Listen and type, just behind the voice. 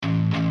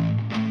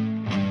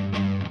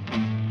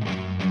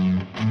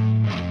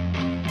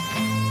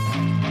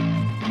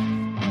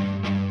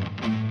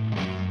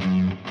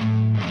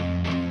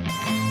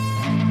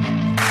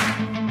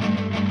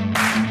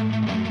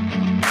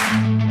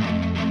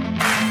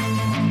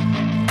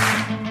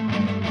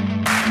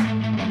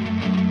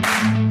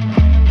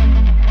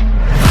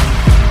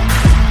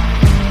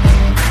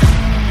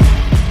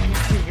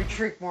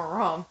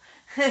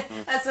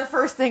That's the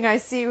first thing I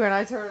see when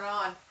I turn it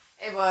on.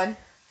 Hey, bud.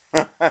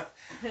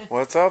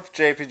 What's up,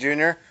 JP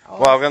Jr.?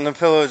 Oh. Welcome to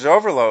Pillage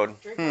Overload.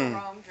 Drink more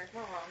rum, drink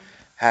more rum.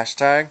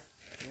 Hashtag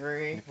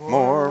Drink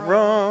more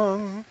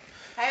rum.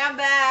 Hey, I'm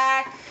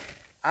back.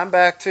 I'm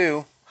back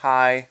too.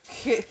 Hi.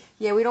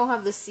 Yeah, we don't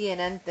have the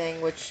CNN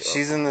thing, which...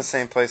 She's in the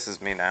same place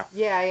as me now.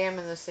 Yeah, I am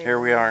in the same Here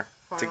room. we are,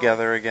 Finally.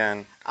 together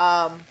again.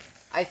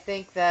 I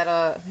think that,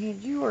 man,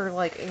 you are,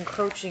 like,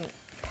 encroaching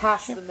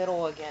past the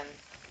middle again.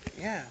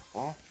 Yeah,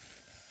 well...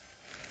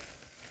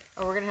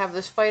 Oh, we're gonna have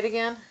this fight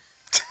again?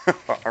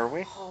 Are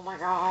we? Oh, my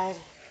God.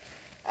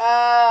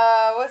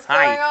 What's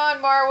going on,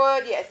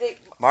 Marwood? Yeah, I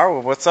think...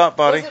 Marwood, what's up,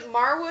 buddy? Was it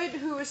Marwood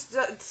who was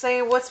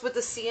saying what's with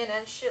the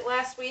CNN shit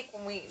last week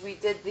when we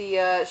did the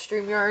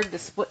StreamYard, the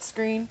split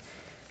screen?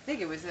 I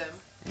think it was him.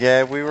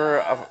 Yeah, we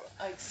were...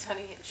 like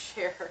Sonny and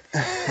Cher.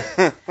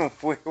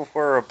 we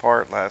were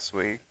apart last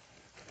week.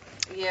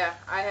 Yeah,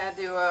 I had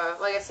to,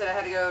 like I said, I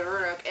had to go to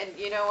Roanoke. And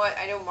you know what?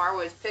 I know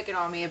Marwood's picking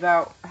on me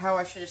about how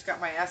I should have just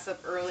got my ass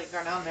up early and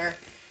gone down there.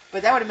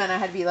 But that would have meant I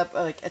had to be up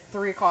like at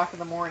 3 o'clock in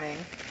the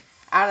morning,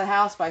 out of the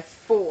house by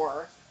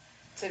 4,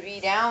 to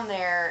be down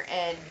there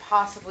and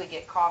possibly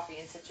get coffee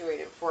and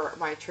situated before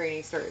my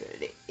training started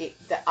at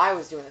 8. That I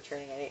was doing the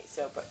training at 8,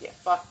 so, but yeah,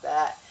 fuck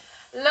that.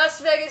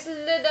 Las Vegas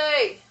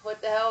today! What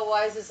the hell?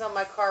 Why is this on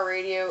my car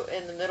radio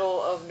in the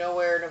middle of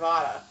nowhere,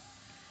 Nevada?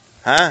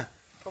 Huh?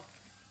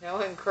 No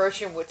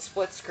encroaching with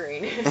split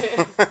screen.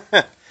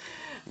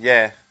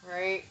 Yeah.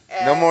 Right?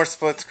 No more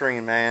split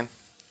screen, man.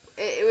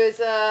 It was,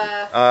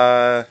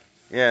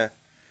 yeah.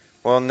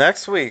 Well,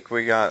 next week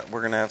we're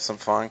gonna have some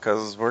fun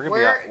because we're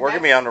gonna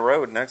be on the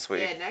road next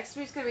week. Yeah, next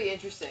week's gonna be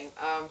interesting.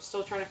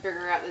 Still trying to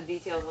figure out the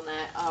details on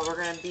that. We're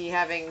gonna be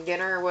having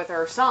dinner with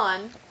our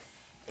son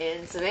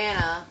in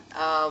Savannah,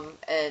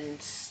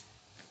 and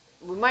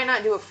we might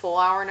not do a full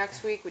hour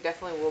next week. We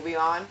definitely will be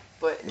on,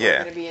 but we're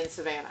gonna be in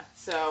Savannah.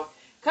 So,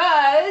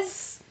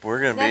 cause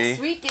next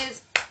week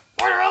is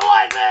Order of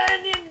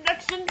Lineman, the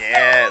induction ceremony.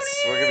 Yes,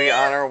 we're gonna be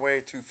on our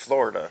way to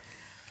Florida.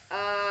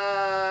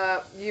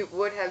 You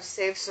would have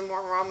saved some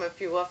more rum if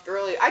you left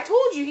early. I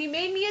told you, he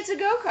made me a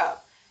to-go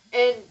cup.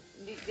 And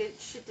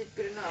shit did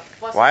good enough.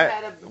 Plus Why? I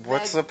had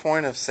What's the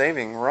point of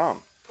saving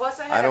rum? Plus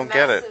I had a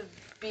massive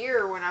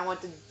beer when I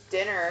went to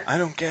dinner. I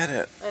don't get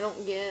it. I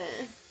don't get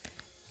it.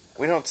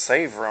 We don't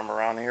save rum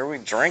around here. We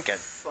drink it.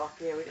 Fuck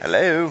yeah, we did.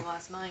 Hello.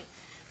 Last night.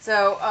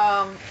 So,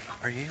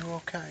 Are you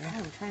okay? Oh,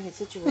 I'm trying to get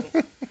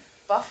situated.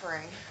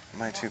 Buffering.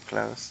 Am I too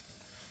close?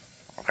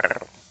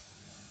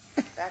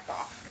 Back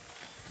off.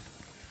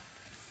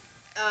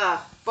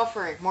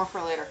 Buffering. More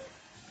for later.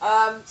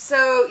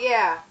 So,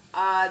 yeah.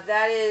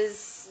 That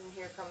is... And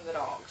here come the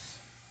dogs.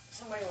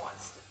 Somebody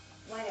wants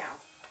to lay down.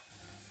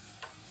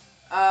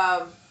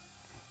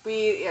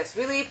 We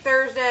leave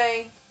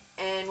Thursday,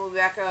 and we'll be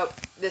back up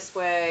this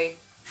way,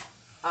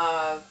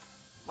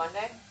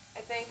 Monday,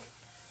 I think.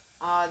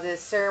 The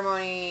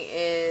ceremony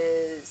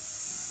is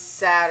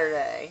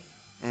Saturday.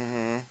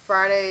 Mm-hmm.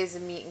 Friday is a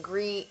meet and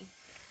greet.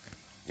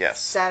 Yes.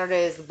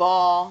 Saturday is the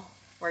ball,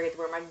 where I get to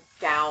wear my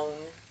gown.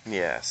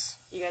 Yes.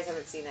 You guys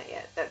haven't seen that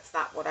yet. That's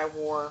not what I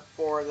wore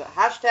for the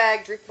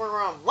hashtag Drink More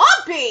Rum.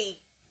 Lumpy!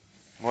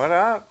 What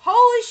up?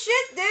 Holy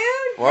shit,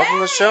 dude! Welcome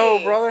to the show,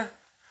 brother.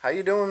 How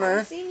you doing, man?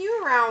 Haven't seen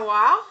you around a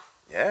while.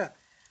 Yeah.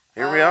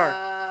 Here we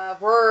are.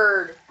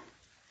 Word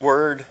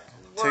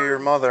to your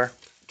mother.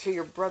 To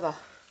your brother.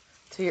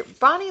 To your...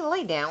 Bonnie,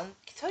 lay down.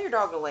 Tell your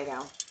dog to lay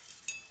down.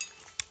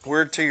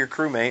 Word to your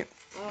crewmate.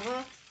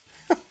 Mm-hmm.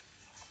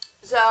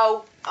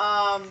 So,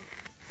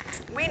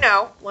 we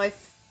know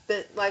life's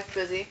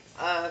busy.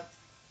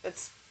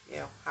 It's,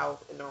 how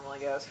it normally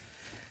goes.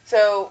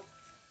 So,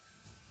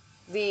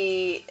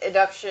 the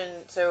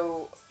induction,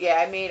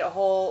 I made a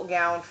whole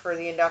gown for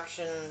the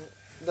induction,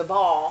 the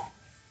ball,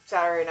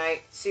 Saturday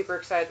night. Super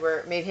excited to wear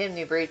it. Made him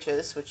new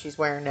breeches, which he's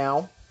wearing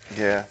now.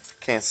 Yeah,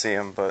 can't see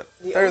them, but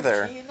they're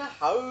there. In the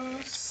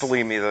house.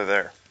 Believe me, they're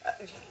there.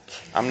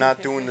 I'm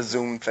not doing the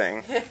Zoom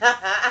thing.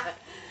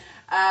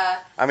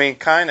 I mean,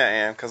 kind of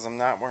am, because I'm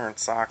not wearing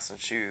socks and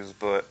shoes,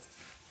 but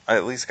I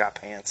at least got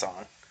pants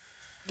on.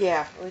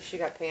 Yeah, at least you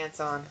got pants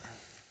on.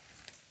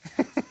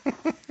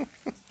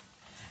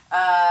 So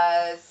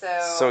I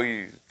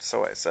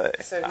say.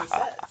 So he says.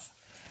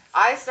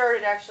 I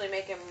started actually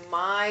making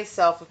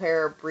myself a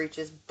pair of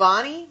breeches.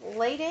 Bonnie,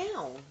 lay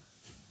down.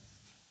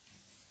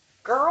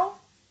 Girl.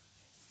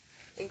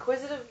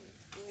 Inquisitive,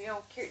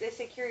 they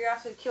say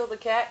curiosity killed the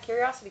cat,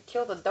 curiosity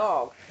killed the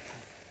dog.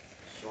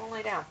 She won't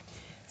lay down.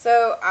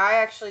 So I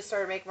actually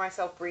started making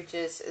myself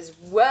breeches as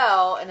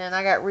well, and then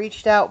I got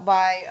reached out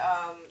by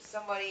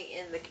somebody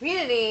in the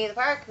community, the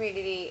pirate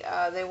community.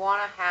 They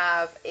want to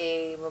have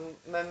a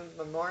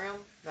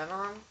memoriam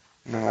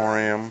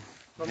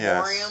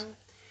Yes.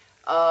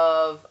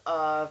 of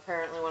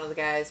apparently one of the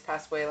guys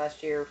passed away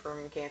last year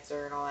from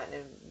cancer and all that,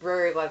 and a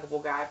very likable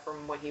guy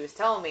from what he was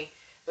telling me.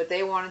 But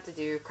they wanted to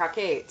do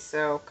cockades,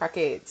 so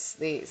cockades,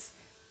 these.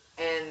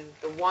 And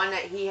the one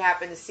that he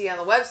happened to see on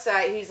the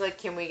website, he's like,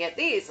 can we get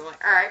these? I'm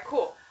like, all right,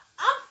 cool.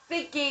 I'm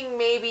thinking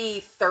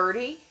maybe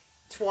 30,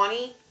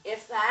 20,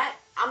 If that,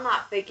 I'm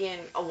not thinking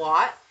a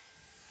lot.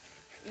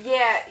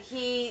 Yeah,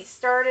 he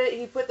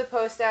put the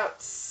post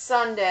out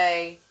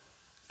Sunday,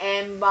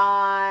 and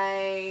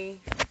by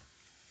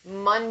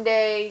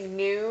Monday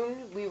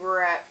noon, we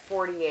were at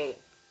 48.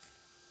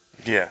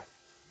 Yeah.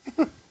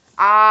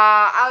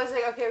 I was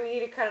like, okay, we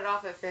need to cut it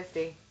off at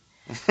 50.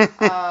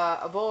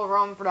 A bowl of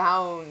rum for the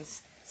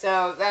hounds.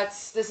 So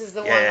this is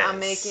the one I'm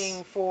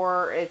making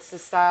for, it's the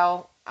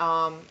style,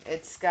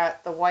 it's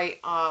got the white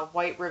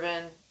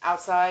ribbon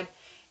outside,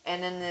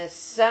 and then the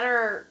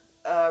center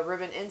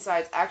ribbon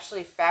inside is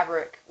actually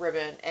fabric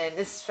ribbon, and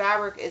this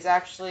fabric is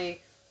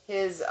actually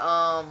his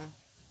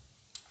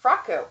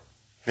frock coat.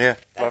 Yeah,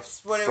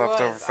 that's what it was.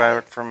 Leftover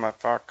fabric from my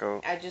frock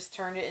coat. I just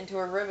turned it into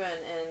a ribbon,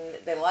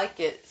 and they like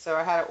it, so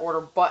I had to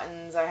order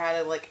buttons. I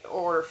had to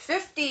order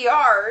 50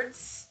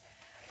 yards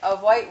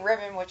of white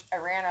ribbon, which I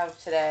ran out of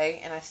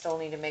today, and I still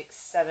need to make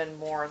 7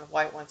 more of the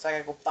white ones, so I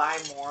gotta go buy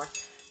more.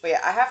 But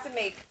yeah, I have to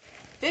make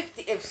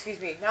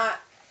 55.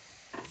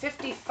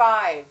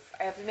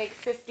 I have to make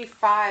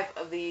 55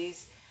 of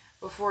these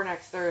before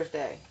next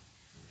Thursday.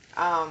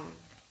 How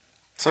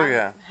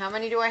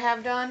many do I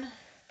have done?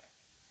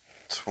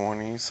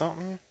 20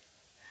 something?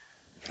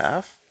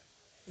 Half?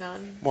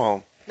 None.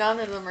 Well, none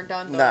of them are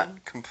done.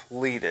 Not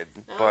completed,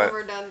 None but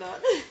of them are done.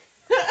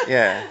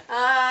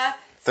 yeah.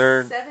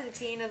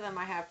 17 of them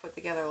I have put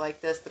together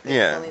like this, but they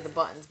still need the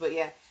buttons. But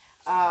yeah,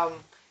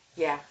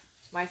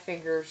 my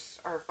fingers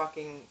are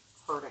fucking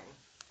hurting.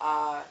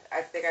 I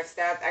think I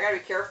gotta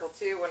be careful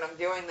too when I'm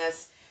doing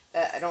this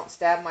that I don't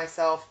stab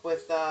myself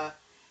with.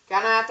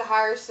 Gonna have to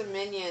hire some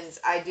minions.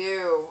 I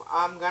do.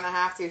 I'm gonna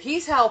have to.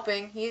 He's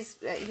helping. He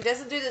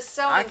doesn't do the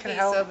sewing piece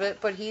of it,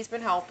 but he's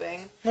been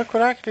helping. Look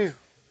what I can do.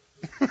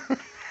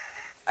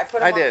 I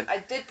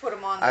did put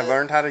him on. I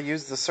learned how to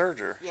use the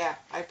serger. Yeah,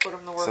 I put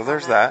him to work. So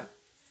there's that.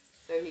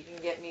 So he can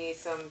get me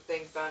some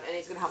things done, and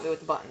he's gonna help me with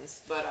the buttons.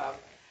 But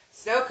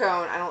Snow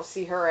Cone, I don't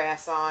see her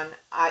ass on.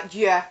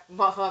 Yeah,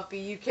 Humpy,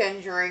 you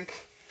can drink.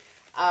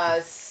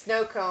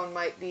 Snow Cone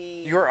might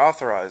be. You're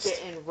authorized.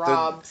 Getting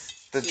robbed.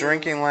 The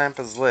drinking lamp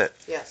is lit.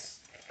 Yes.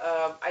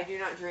 I do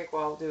not drink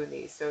while doing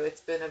these, so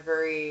it's been a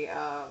very,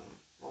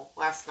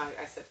 last night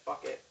I said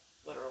fuck it,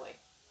 literally.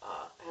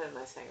 I had a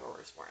nice hangover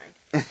this morning.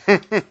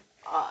 It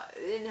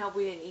didn't help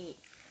we didn't eat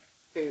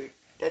food.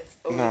 That's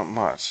always, not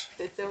much.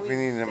 That's always we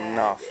needed bad.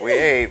 enough. We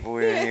ate, but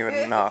we didn't eat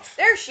enough.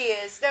 There she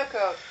is, Snow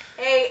Cone.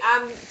 Hey,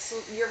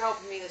 you're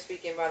helping me this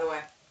weekend, by the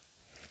way.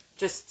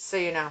 Just so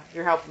you know,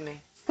 you're helping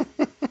me.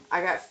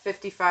 I got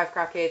 55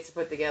 croquettes to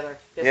put together.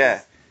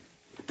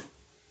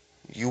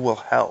 You will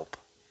help.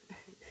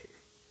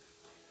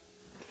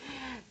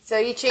 So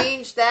you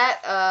changed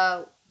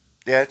that?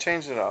 Yeah, I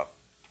changed it up.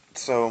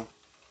 So,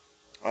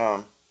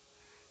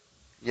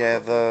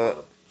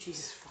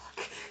 Jesus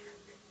fuck.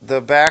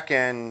 The back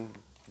end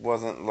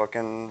wasn't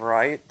looking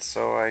right,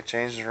 so I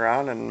changed it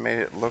around and made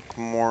it look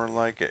more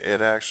like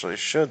it actually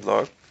should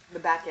look. The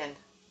back end.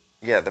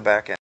 Yeah, the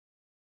back end.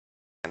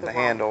 And the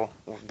handle,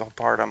 the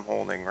part I'm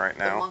holding right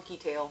now. The monkey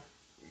tail.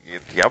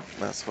 Yep,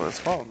 that's what it's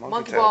called.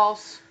 Monkey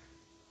balls.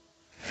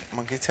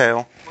 Monkey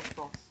tail. Monkey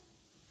balls.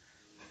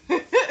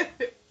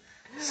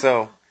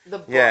 So,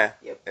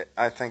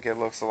 I think it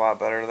looks a lot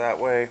better that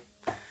way.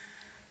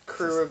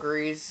 Crew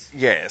agrees.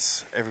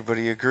 Yes,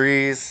 everybody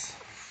agrees.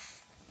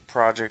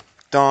 Project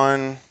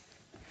done.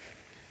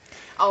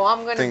 Oh,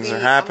 I'm gonna Things are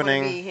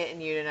happening. I'm gonna be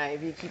hitting you tonight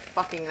if you keep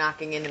fucking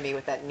knocking into me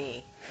with that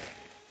knee.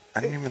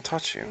 I didn't even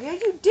touch you. Yeah,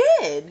 you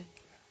did.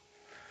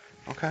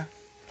 Okay.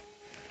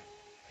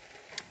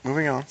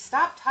 Moving on.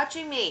 Stop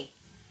touching me.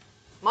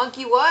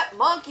 Monkey what?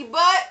 Monkey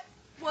butt.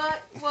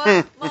 What?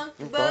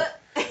 Monkey butt.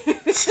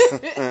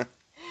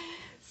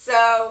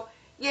 So,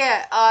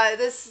 yeah,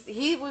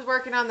 he was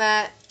working on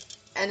that,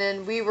 and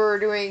then we were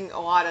doing a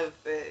lot of,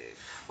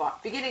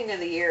 beginning of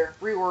the year,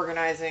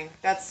 reorganizing.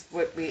 That's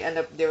what we end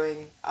up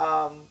doing.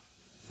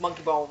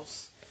 Monkey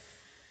balls.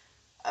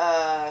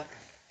 Yeah.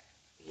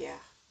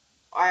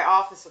 Our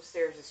office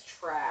upstairs is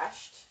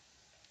trashed,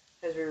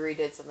 because we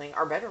redid something.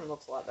 Our bedroom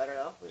looks a lot better,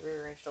 though. We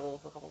rearranged a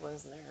couple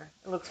things in there.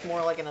 It looks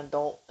more like an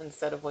adult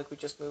instead of like we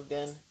just moved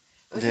in.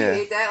 Don't you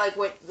hate that? Like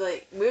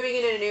moving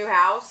into a new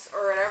house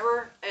or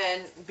whatever,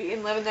 and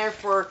living there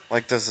for...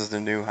 Like this is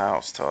the new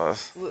house to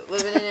us.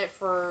 Living in it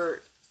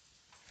for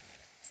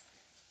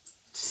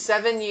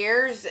 7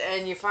 years,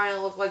 and you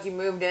finally look like you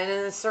moved in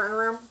a certain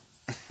room.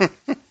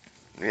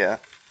 Yeah.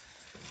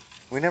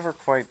 We never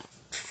quite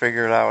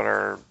figured out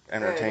our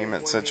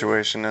entertainment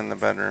situation in the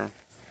bedroom.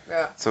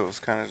 Yeah. So it was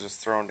kind of just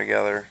thrown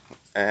together.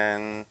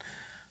 And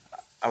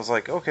I was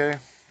like, okay,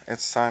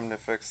 it's time to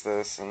fix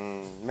this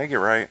and make it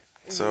right.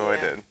 So I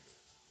did.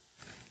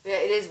 Yeah,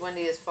 it is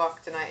windy as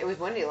fuck tonight. It was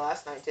windy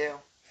last night, too.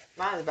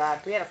 Not as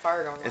bad. We had a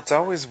fire going on. It's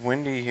always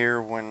windy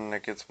here when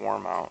it gets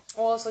warm out.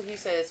 Well, it's like you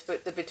said, it's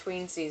the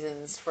between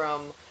seasons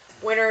from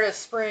winter to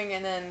spring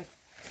and then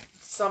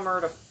summer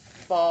to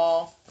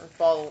fall. And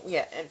fall,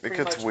 yeah. And it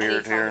gets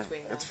weird here.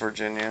 It's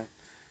Virginia.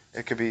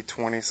 It could be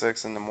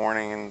 26 in the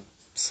morning and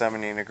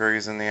 70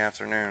 degrees in the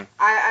afternoon.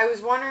 I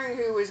was wondering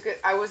who was good.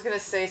 I was going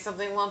to say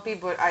something lumpy,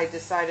 but I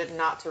decided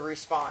not to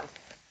respond.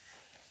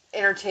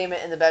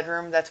 Entertainment in the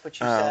bedroom, that's what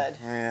you said.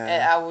 Yeah.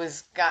 And I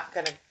was not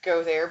going to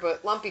go there,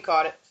 but Lumpy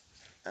caught it.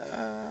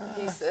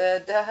 He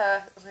said,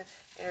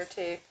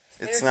 entertain.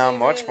 It's not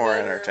much more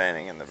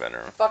entertaining in the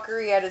bedroom.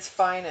 Fuckery at its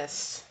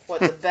finest.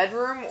 What, the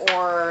bedroom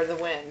or the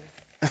wind?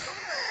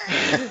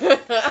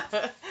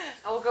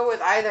 I'll go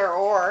with either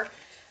or.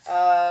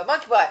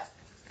 Monkey butt.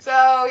 So,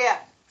 yeah,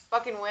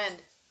 fucking wind.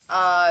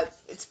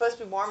 It's supposed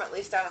to be warm, at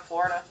least down in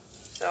Florida.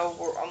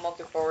 So I'm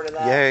looking forward to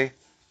that. Yay.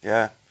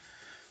 Yeah.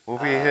 We'll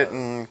be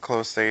hitting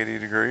close to 80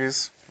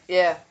 degrees.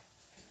 Yeah.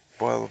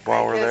 While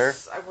we're there.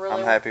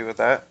 I'm happy with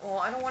that. Well,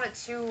 I don't want it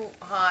too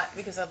hot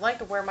because I'd like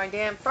to wear my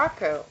damn frock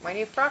coat. My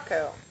new frock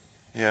coat.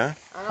 Yeah?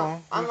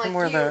 Unlike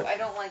you, that. I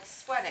don't like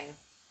sweating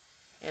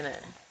in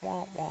it.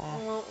 Wah,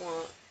 wah.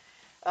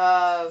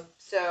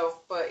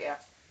 But yeah.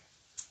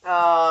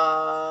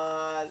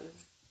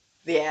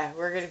 Yeah,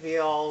 we're going to be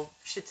all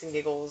shits and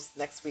giggles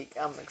next week.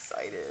 I'm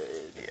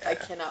excited. Yeah, I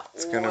cannot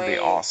wait. It's going to be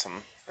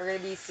awesome. We're going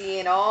to be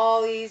seeing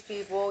all these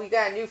people. You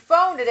got a new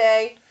phone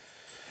today.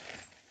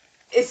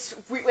 Wait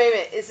a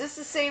minute. Is this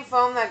the same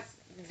phone that...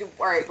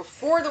 Alright,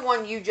 before the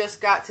one you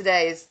just got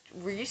today,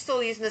 were you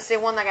still using the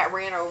same one that got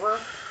ran over?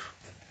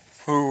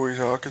 Who were we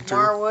talking to?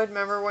 Marwood,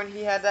 remember when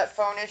he had that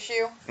phone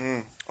issue?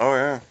 Oh,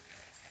 yeah.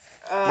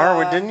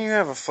 Marwood, didn't you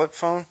have a flip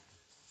phone?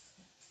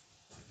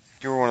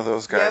 You were one of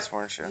those guys,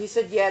 weren't you? He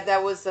said, yeah,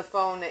 that was the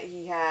phone that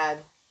he had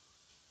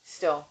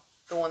still.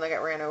 The one that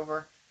got ran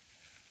over.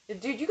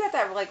 Dude, you got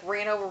that,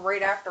 ran over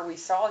right after we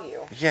saw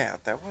you. Yeah,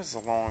 that was a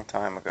long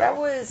time ago. That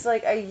was,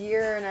 a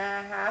year and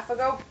a half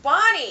ago.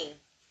 Bonnie!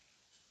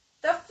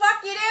 The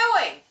fuck you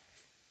doing?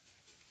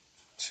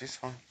 She's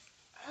fine.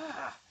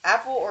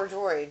 Apple or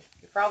Droid?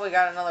 You probably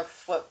got another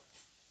flip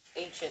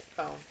ancient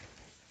phone.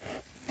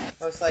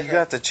 Most likely. You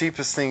got the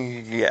cheapest thing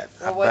you can get.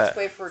 Well, let's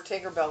wait for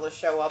Tinkerbell to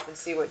show up and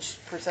see what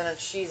percentage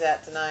she's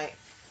at tonight.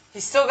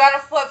 He's still got a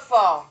flip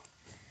phone.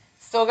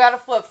 Still got a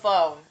flip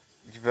phone.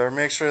 You better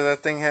make sure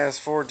that thing has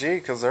 4G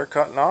because they're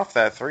cutting off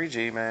that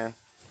 3G, man.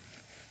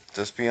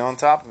 Just be on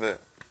top of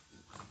it.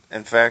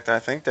 In fact, I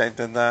think they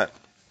did that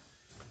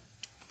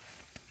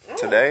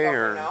today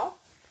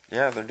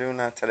yeah, they're doing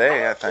that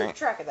today. I think. Keep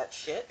track of that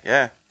shit.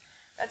 Yeah.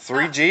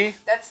 3G.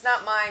 That's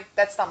not my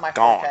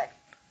gone. contact.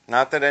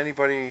 Not that any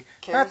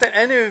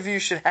of you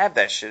should have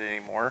that shit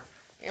anymore.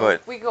 But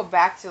if we go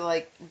back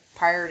to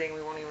pirating,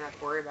 we won't even have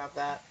to worry about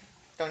that.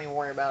 Don't even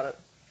worry about it.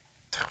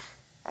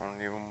 I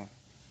don't even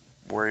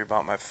worry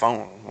about my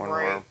phone when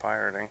we're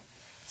pirating.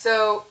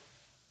 So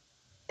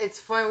it's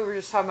funny, we were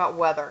just talking about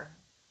weather.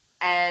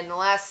 And the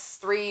last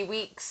 3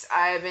 weeks,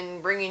 I've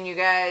been bringing you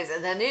guys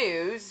the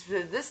news.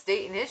 This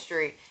date in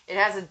history, it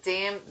has the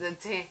damn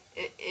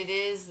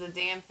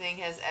thing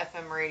has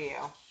FM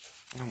radio.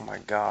 Oh my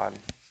god!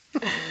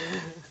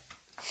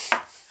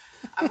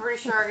 I'm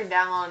pretty sure I can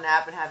download an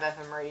app and have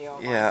FM radio.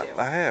 Yeah,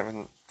 I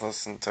haven't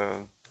listened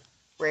to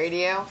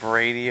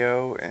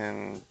radio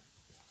and.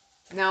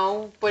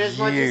 No, but as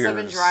much as I've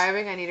been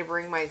driving, I need to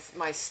bring my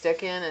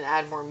stick in and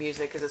add more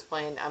music because it's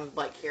playing. I'm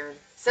hearing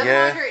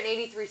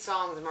 783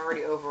 songs. I'm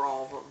already over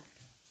all of them.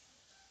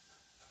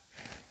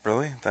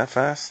 Really? That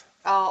fast?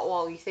 Oh,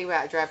 well, you think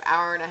about it. I drive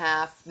hour and a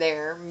half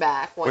there and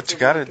back. What you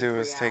got to do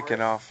is take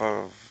it off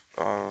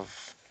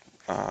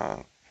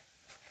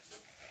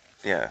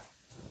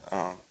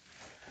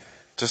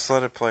just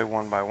let it play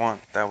one by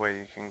one. That way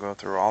you can go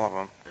through all of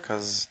them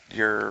because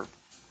your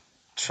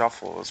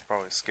shuffle is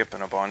probably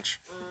skipping a bunch.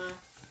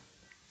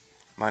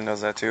 Mine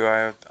does that too.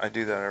 I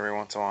do that every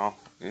once in a while.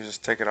 You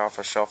just take it off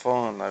a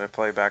shuffle and let it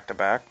play back to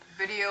back.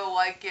 Video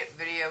like it.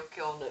 Video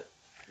killed it.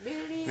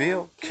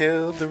 Video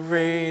killed the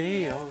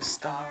radio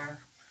star.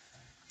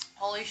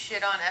 Holy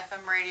shit on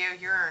FM radio.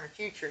 You're in the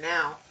future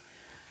now.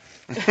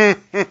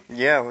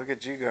 Yeah, look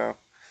at you go.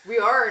 We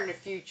are in the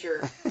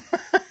future.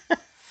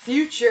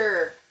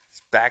 Future.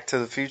 It's Back to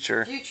the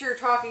Future. Future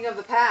talking of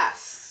the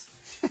past.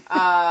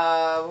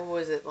 What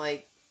was it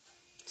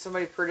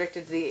Somebody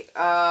predicted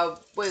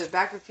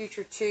Back to the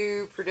Future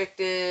 2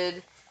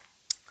 predicted.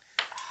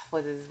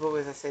 What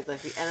was I say?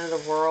 The end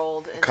of the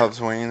world. And Cubs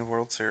winning the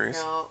World Series.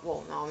 No,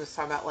 I'm just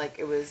talking about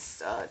it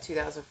was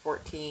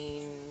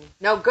 2014.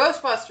 No,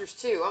 Ghostbusters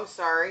 2. I'm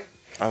sorry.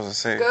 I was gonna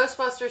say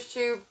Ghostbusters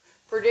 2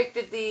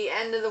 predicted the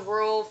end of the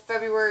world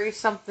February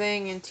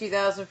something in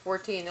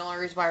 2014. The only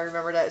reason why I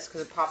remember that is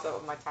because it popped up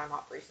on my time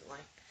hop recently.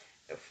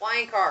 So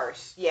flying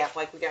cars. Yeah,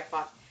 we got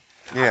fun.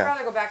 Yeah. I'd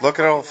rather go back Look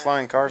to at all the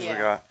flying cars we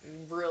got.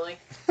 Really?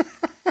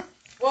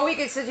 Well, we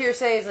could sit here and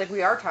say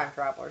we are time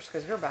travelers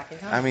because we're back in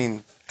time. I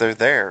mean, they're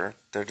there.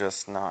 They're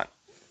just not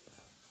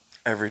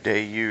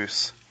everyday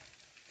use.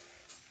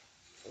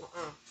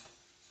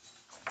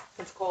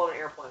 It's cold in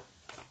an airplane.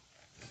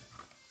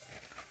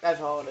 That's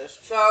all it is.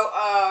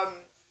 So,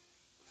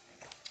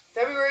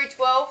 February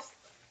 12th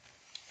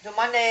to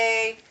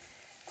Monday,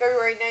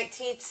 February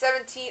 19th,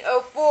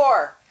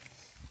 1704.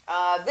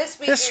 This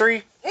week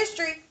History.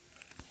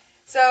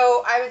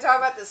 So I've been talking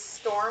about the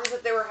storms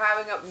that they were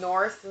having up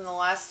north in the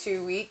last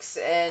 2 weeks,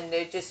 and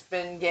they've just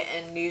been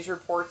getting news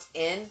reports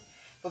in.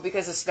 But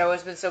because the snow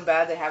has been so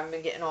bad, they haven't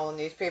been getting all the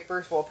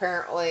newspapers. Well,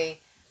 apparently,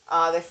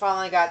 they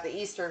finally got the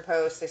Eastern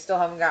Post. They still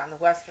haven't gotten the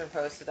Western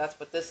Post, so that's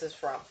what this is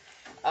from.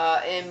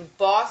 In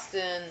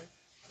Boston,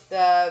 I'm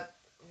going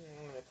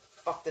to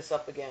fuck this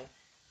up again.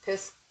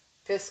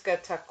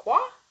 Piscataqua?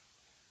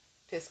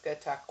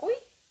 Piscataqui?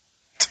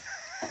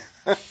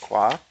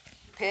 Qua?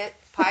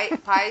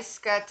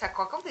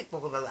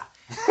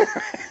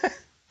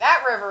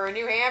 That river in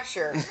New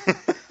Hampshire.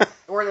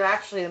 Or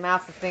actually the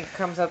mouth I think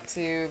comes up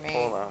to Maine.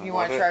 Hold on, you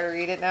want to try to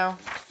read it now?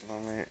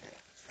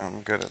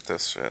 I'm good at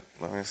this shit.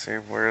 Let me see.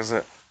 Where is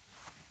it?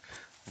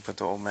 I'll put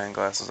the old man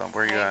glasses on.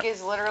 Where you at? Hank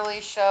is literally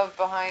shoved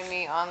behind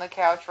me on the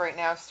couch right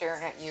now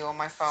staring at you on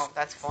my phone.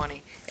 That's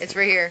funny. It's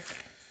right here.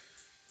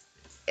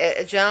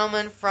 A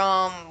gentleman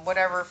from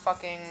whatever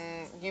fucking...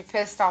 You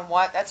pissed on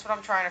what? That's what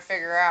I'm trying to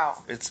figure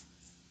out. It's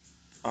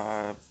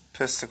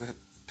Piscataqua.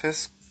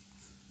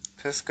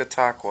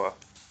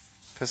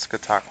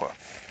 Piscataqua.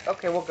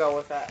 Okay, we'll go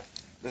with that.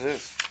 It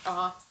is.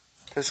 Uh-huh.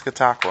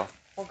 Piscataqua.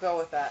 We'll go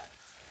with that.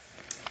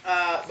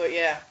 But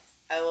yeah,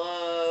 I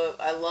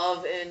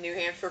love in New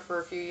Hampshire for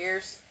a few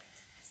years.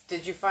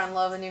 Did you find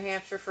love in New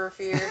Hampshire for a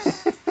few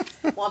years?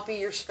 Lumpy,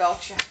 your spell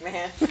check,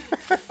 man.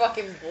 You're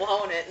fucking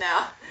blowing it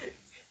now.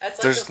 That's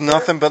like There's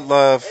nothing but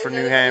love for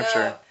New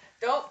Hampshire.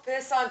 Don't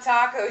piss on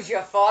tacos, you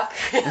fuck.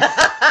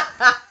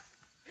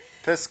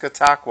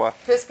 Piscataqua.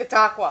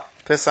 Piscataqua.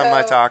 Piss on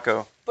my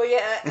taco. But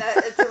yeah,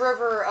 it's a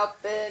river up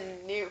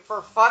in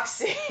for fuck's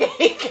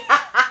sake.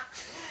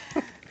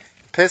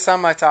 Piss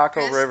on my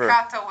taco river.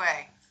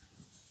 Piscataway.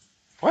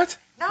 What?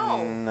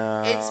 No.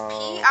 No. It's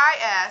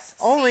P-I-S.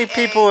 Only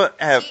people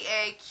have.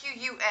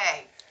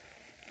 T-A-Q-U-A.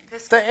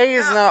 The A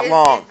is not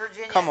long.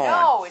 Come on.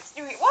 No, it's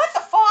New. What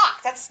the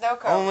fuck? That's snow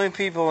cone. Only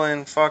people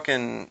in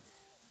fucking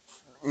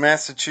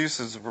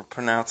Massachusetts will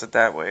pronounce it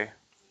that way.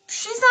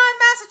 She's not in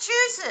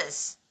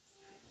Massachusetts.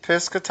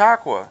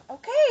 Piscataqua.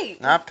 Okay.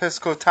 Not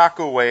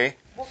Piscataqua way.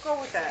 We'll go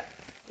with that.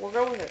 We'll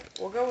go with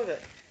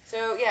it.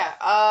 So yeah,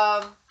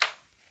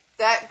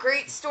 that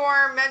great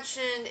storm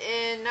mentioned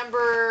in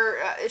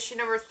issue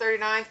number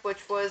 39,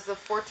 which was the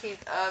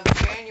 14th of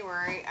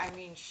January. I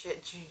mean,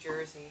 shit, New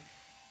Jersey.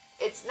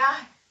 It's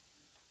not.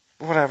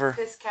 Whatever.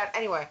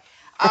 Anyway.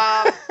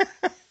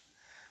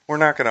 We're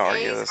not going to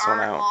argue this one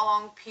out.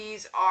 Long,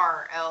 P's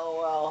are,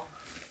 LOL.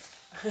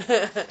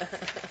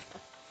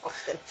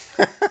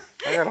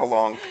 I got a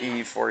long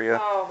P for you.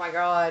 Oh my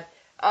god.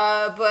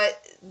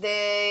 But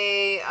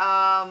they,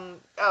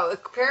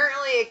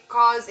 apparently it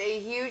caused a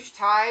huge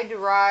tide to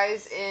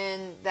rise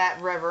in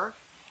that river,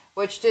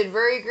 which did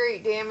very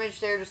great damage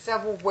there to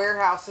several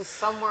warehouses.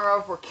 Some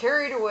whereof were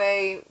carried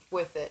away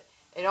with it.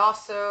 It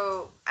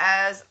also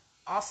at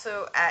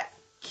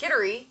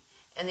Kittery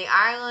and the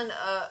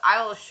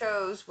Isle of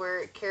Shows, where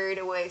it carried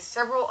away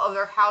several of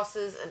their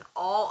houses and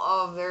all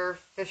of their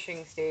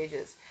fishing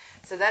stages.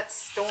 So that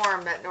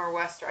storm, that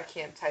nor'wester, I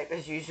can't type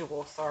as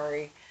usual,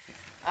 sorry.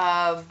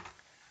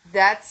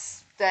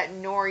 That's that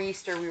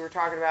nor'easter we were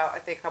talking about, I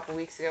think, a couple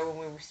weeks ago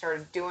when we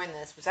started doing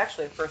this. It was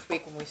actually the first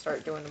week when we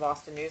started doing the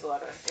Boston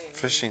newsletter.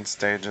 Fishing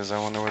stages, I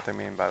wonder what they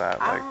mean by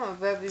that. I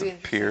don't know.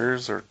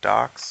 Piers or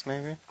docks,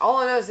 maybe? All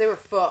I know is they were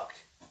fucked.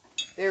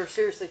 They were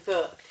seriously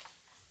fucked.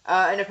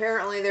 And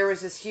apparently there was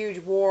this huge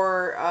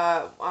war.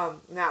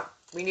 Now,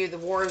 we knew the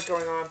war was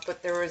going on,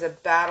 but there was a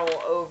battle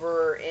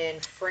over in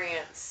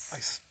France.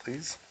 Ice,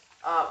 please.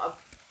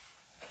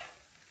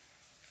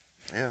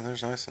 Yeah,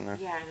 there's ice in there.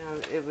 Yeah, I know.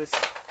 It was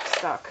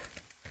stuck.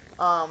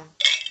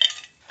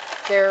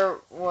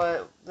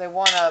 They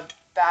won a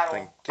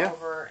battle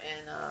over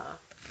in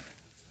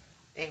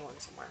England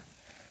somewhere.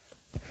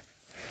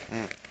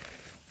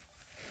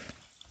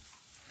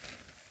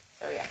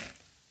 So yeah.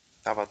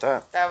 How about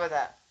that?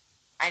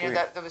 I know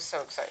that was so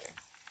exciting.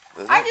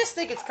 I just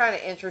think it's kind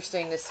of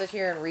interesting to sit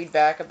here and read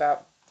back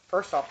about,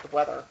 first off, the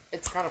weather.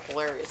 It's kind of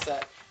hilarious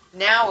that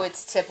now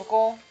it's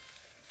typical.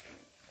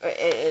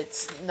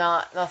 It's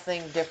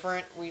nothing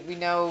different. We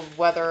know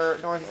weather,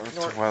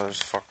 the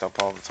weather's fucked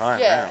up all the time.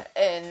 Yeah,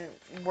 and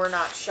we're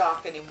not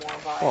shocked anymore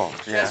by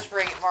it. Yeah. Just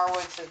ring it.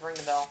 Marwood says ring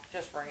the bell.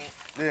 Just ring it.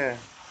 Yeah.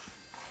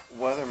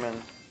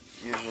 Weathermen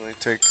usually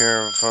take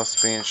care of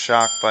us being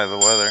shocked by the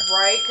weather.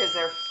 Right, because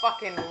they're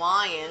fucking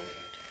lying.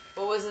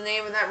 What was the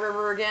name of that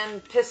river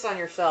again? Piss on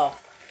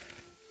yourself.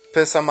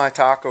 Piss on my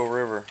taco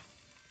river.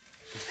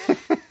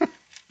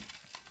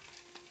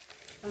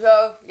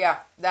 So, yeah,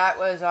 that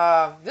was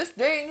this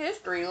day in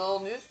history, little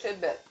news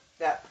tidbit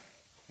that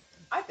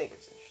I think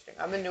it's interesting.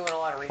 I've been doing a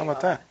lot of reading. How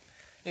about that?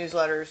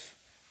 Newsletters.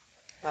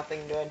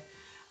 Nothing good.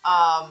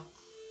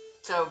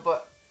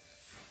 But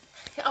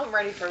I'm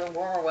ready for the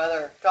warmer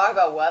weather. Talk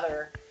about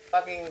weather.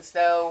 Fucking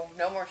snow.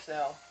 No more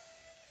snow.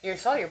 You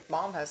saw your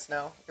mom has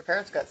snow. Your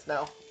parents got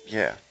snow.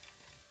 Yeah.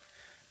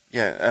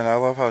 Yeah, and I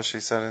love how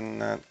she said in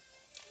that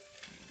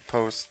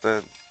post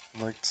that,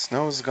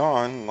 snow's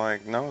gone.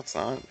 No, it's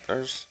not.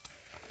 There's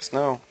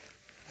snow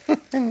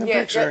in the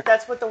picture. Yeah,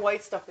 that's what the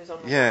white stuff is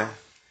on the ground.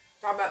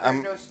 Talking about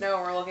there's no snow,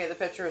 and we're looking at the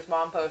picture his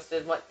mom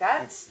posted. Like,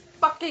 that's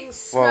fucking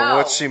snow. Well,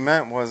 what she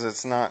meant was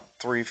it's not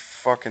 3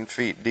 fucking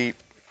feet deep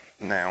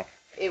now.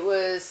 It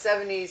was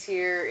 70s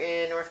here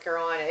in North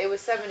Carolina. It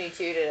was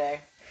 72 today.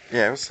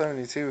 Yeah, it was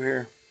 72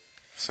 here.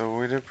 So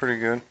we did pretty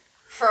good.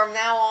 From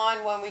now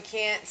on, when we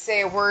can't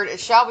say a word, it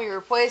shall be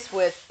replaced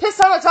with piss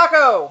on a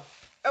taco.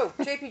 Oh,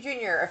 JP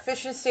Jr. A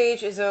fishing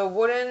stage is a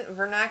wooden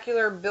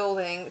vernacular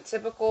building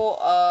typical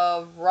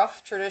of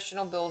rough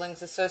traditional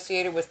buildings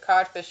associated with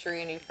cod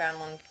fishery in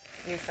Newfoundland,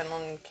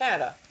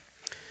 Canada.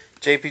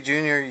 JP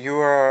Jr., you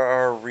are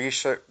our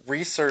research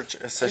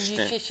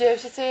assistant.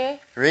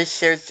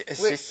 Research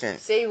assistant.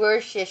 Say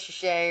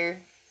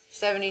Worcestershire.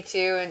 72,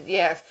 and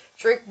yeah,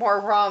 drink more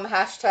rum,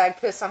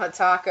 hashtag piss on a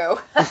taco.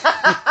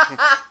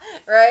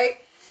 Right?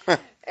 Yeah,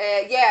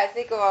 I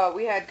think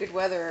we had good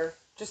weather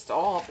just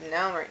all up and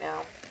down right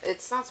now.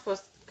 It's not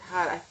supposed to,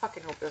 God, I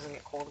fucking hope it doesn't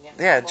get cold again.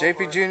 Yeah,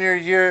 JP Jr.,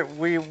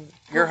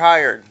 you're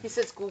hired. He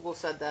says Google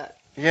said that.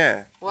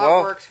 Yeah. Well,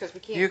 that works because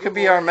we can't. You could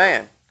be our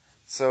man.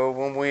 So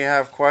when we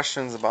have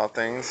questions about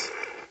things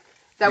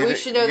that we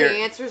should know the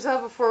answers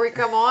of before we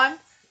come on.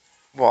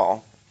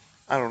 Well,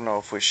 I don't know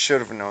if we should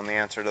have known the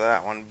answer to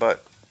that one,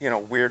 but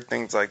weird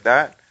things like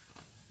that,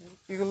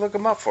 you can look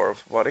them up for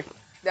us, buddy.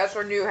 That's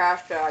our new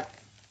hashtag.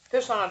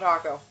 Piss on a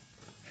taco.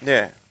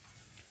 Yeah.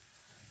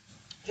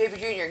 JP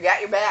Jr.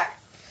 got your back.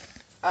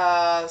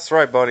 That's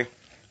right, buddy. Do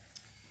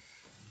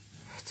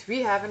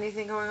we have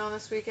anything going on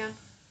this weekend?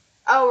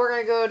 Oh, we're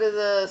going to go to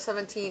the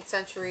 17th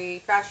century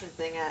fashion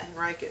thing at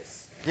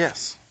Henricus.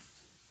 Yes.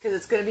 Because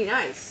it's going to be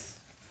nice.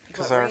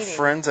 Because our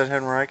friends at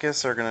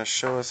Henricus are going to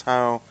show us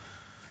how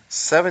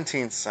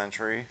 17th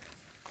century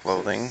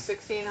clothing.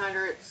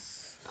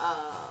 1600s.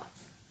 A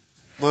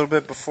little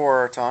bit before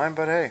our time,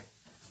 but hey.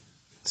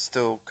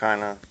 Still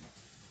kind of.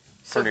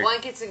 So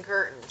blankets and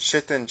curtains.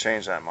 Shit didn't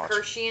change that much.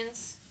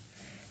 Kersians.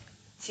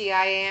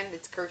 T-I-N,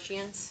 it's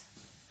Kersians.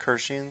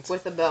 Kersians?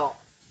 With a belt.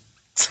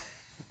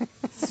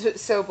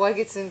 So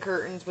blankets and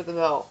curtains with a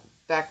belt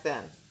back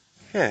then.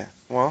 Yeah,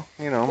 well,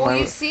 Well,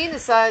 you've seen the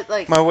side,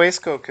 like... My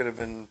waistcoat could have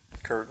been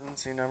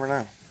curtains, you never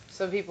know.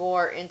 Some people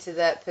are into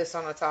that piss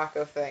on a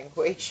taco thing.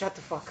 Wait, shut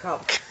the fuck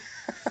up.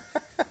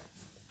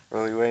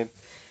 Really, Wade?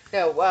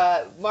 No,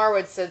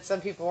 Marwood said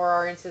some people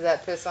are into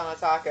that piss on a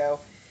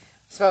taco.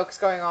 Smoke's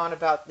going on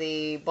about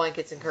the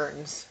blankets and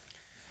curtains.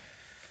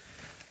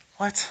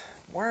 What?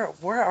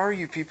 Where are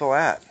you people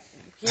at?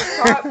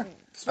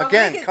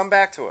 Again, come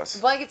back to us.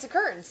 Blankets and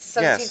curtains,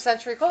 17th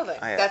century clothing.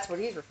 That's what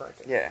he's referring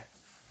to. Yeah.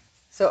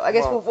 So I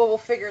guess we'll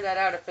figure that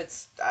out if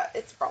it's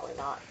probably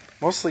not.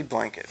 Mostly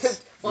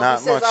blankets. Well,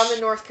 he says I'm in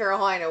North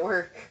Carolina.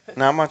 We're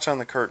not much on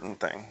the curtain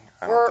thing.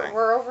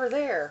 We're over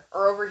there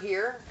or over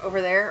here,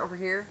 over there, over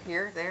here,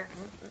 here, there.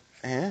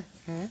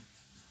 Mm-hmm. Mm-hmm.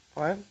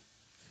 What?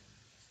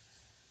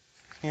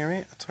 Can you hear me?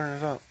 I'll turn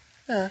it up.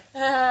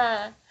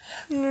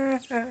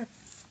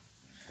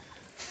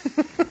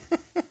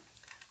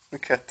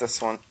 Look at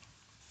this one.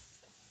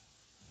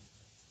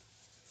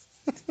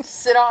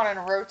 Sit on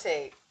and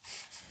rotate.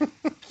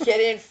 Get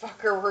in,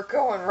 fucker. We're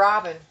going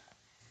robbing.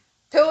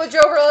 Pillage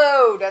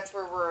overload. That's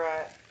where we're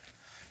at.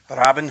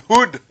 Robin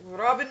Hood.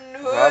 Robin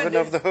Hood. Robin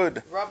of the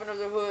Hood. Robin of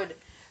the Hood.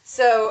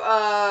 So,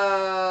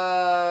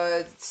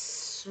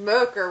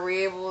 Smoke, are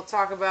we able to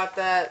talk about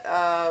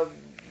that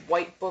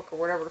white book or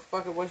whatever the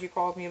fuck it was you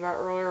called me about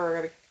earlier? Or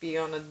I gotta be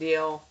on a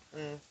deal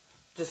and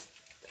just,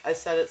 I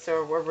said it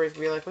so everybody's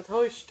be like, what the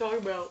hell is she talking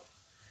about?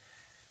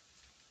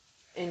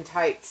 In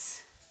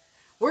tights.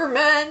 We're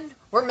men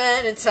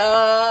in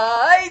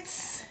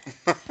tights.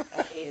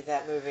 I hated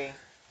that movie.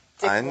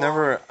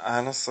 Never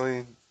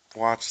honestly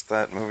watched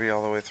that movie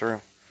all the way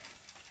through.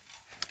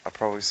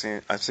 I've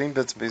seen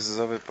bits and pieces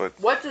of it, but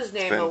what's his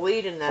name? The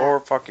lead in that? Or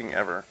fucking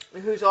ever.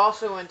 Who's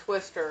also in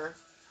Twister.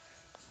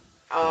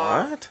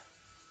 What?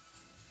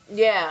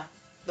 Yeah,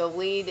 the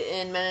lead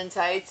in Men in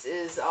Tights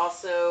is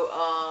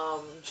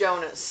also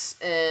Jonas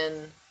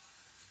in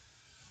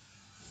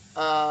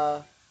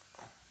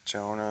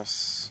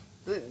Jonas.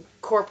 The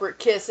corporate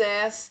kiss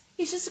ass.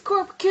 He's just a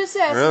corporate kiss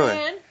ass, really?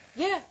 Man.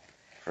 Yeah.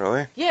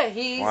 Really? Yeah,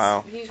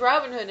 he's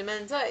Robin Hood in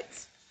Men in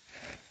Tights.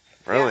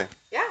 Really?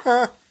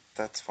 Yeah.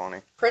 That's funny.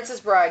 Princess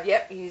Bride.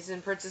 Yep, he's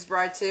in Princess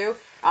Bride too.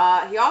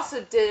 He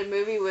also did a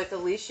movie with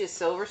Alicia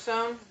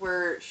Silverstone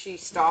where she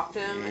stalked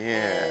him.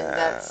 Yeah. And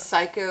that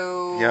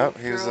psycho. Yep,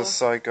 he was a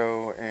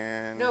psycho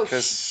and. No,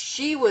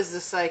 she was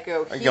the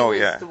psycho. He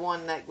was the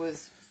one that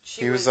was.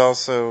 He was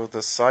also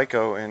the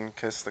psycho in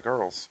Kiss the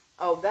Girls.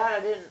 Oh, that I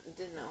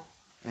didn't know.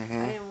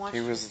 Mm-hmm. I didn't watch.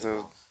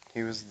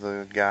 He was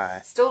the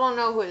guy. Still don't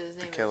know who his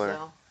name is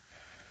though.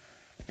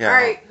 Yeah. All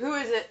right, who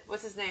is it?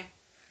 What's his name?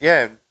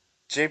 Yeah,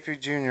 JP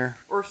Jr.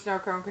 Or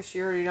Snowcone, because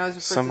she already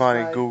knows.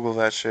 Somebody Google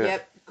that shit.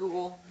 Yep,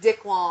 Google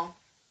Dick Long.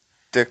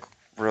 Dick,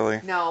 really?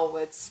 No,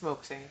 it's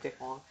Smoke saying Dick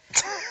Long.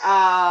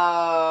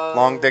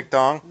 Long Dick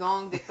Dong.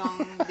 Long Dick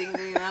Dong, ding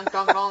ding dong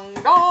dong dong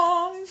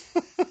dong.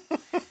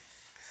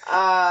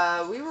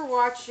 We were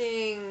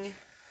watching.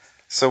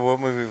 So what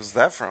movie was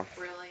that from?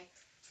 Really?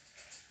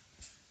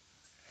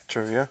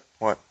 Trivia?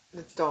 What?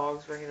 The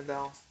dog's ringing a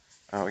bell.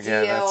 Oh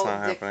yeah, that's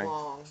not Dick happening.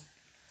 Long.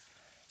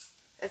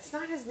 It's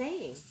not his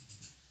name.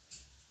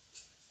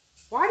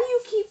 Why do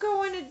you keep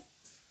going to...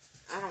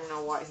 I don't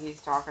know what he's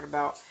talking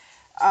about.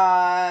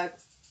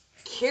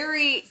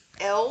 Carrie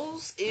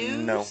Ells?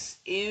 No.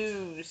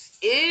 Ew.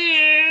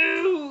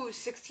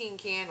 16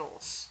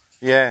 Candles.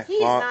 Yeah.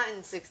 He's not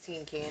in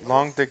 16 Candles.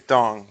 Long Dick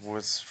Dong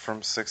was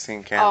from 16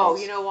 Oh,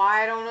 Candles. you know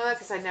why I don't know that?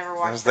 Because I never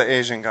watched That was the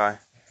Asian guy.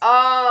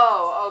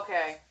 Oh,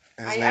 okay.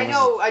 His I name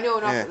know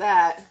enough of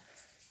that.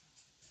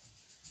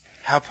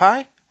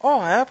 Hapai? Oh,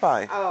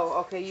 Hapai. Oh,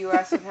 okay.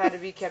 U.S. have had to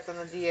be kept on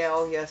the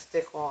DL. Yes,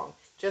 Dick Long.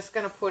 Just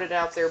gonna put it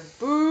out there.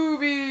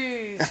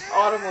 Boobies!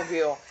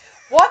 Automobile.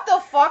 What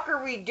the fuck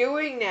are we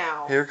doing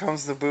now? Here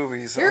comes the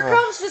boobies. Here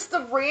comes just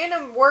the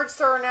random words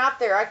thrown out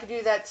there. I could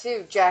do that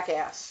too.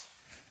 Jackass.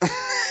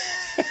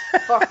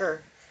 Fucker.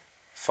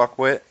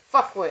 Fuckwit.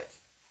 Fuckwit.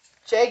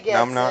 Jay gets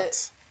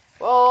Numbnuts. it.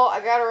 Well,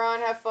 I gotta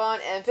run, have fun,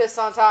 and piss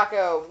on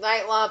taco.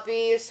 Night,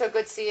 Lumpy. It's so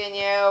good seeing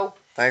you.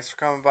 Thanks for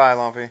coming by,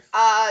 Lumpy.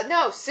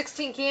 No,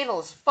 16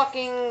 Candles.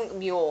 Fucking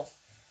mule.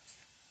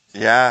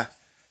 Yeah.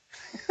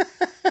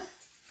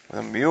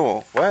 The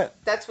mule. What?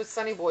 That's what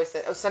Sonny Boy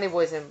said. Oh, Sonny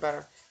Boy's in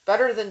better.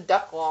 Better than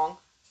Duck Long.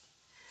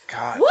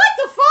 God. What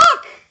the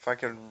fuck? If I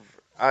could...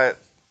 I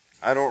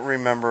don't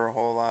remember a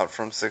whole lot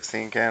from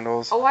 16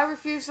 Candles. Oh, I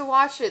refuse to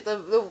watch it.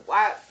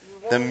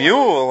 The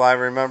mule I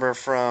remember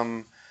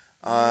from...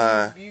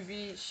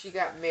 She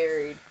got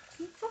married.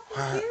 Who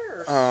fucking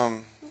cares?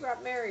 Who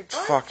got married?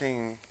 What?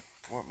 Fucking...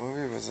 What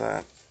movie was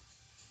that?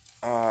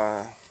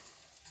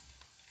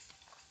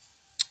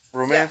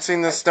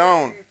 Romancing the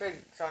Stone.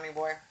 Sonny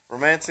Boy.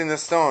 Romancing the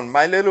Stone.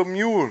 My Little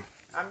Mule.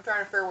 I'm trying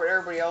to figure what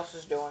everybody else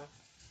is doing.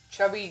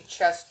 Chubby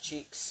chest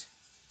cheeks.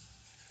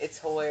 It's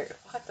hilarious.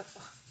 What the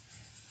fuck?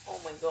 Oh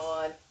my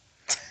god.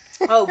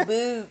 Oh,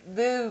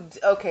 boobs.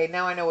 Okay,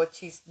 now I know what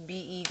she's...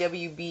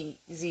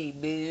 B-E-W-B-Z.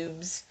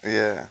 Boobs.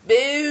 Yeah.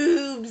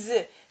 Boobs.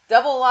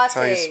 Double latte. That's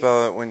how you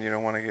spell it when you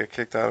don't want to get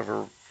kicked out of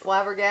her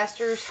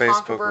Flabbergasters,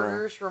 Facebook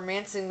Honkaburgers,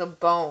 Romancing the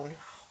Bone. Oh my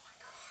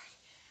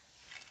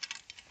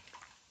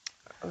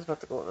god. I was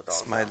about to go with the dog.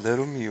 It's My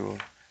Little Mule.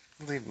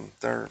 Leave them.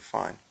 They're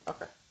fine.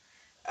 Okay.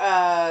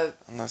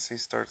 Unless he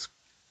starts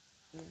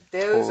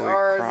Those totally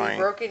are crying.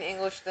 the broken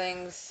English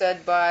things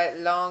said by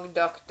Long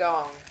Duck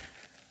Dong.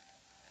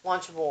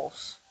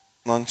 Lunchables.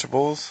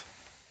 Lunchables.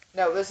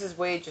 No, this is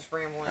Wade just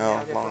rambling Oh,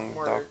 now. Different Long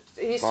words.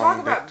 He's Long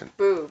talking about Dick-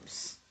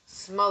 boobs.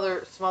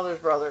 Smothers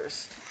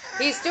Brothers.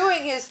 He's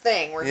doing his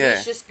thing where Yeah.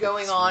 he's just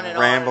going on and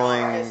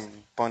Rambling on. And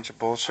on. bunch of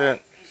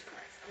bullshit.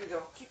 Here you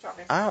go. Keep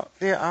talking. I'll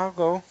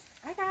go.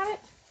 I got it.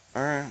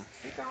 Alright.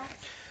 Keep going.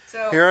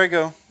 So Here I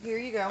go. here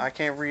you go. I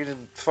can't read a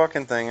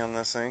fucking thing on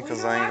this thing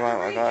because I ain't got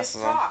my glasses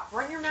just on. talk.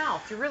 Run your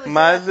mouth. You're really good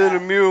My at Little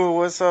that. Mule,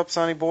 what's up,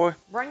 sonny boy?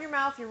 Run your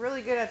mouth. You're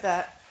really good at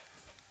that.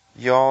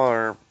 Y'all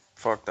are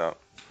fucked up.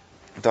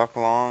 Duck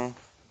Long.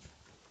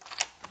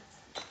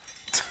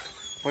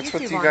 What's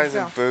with YouTube you on, guys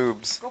go. and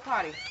boobs? Go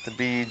potty. The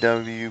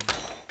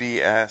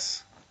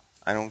BWBS.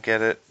 I don't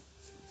get it.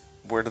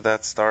 Where did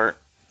that start?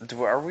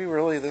 Are we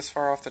really this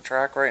far off the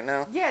track right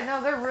now? Yeah,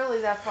 no, they're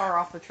really that far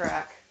off the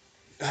track.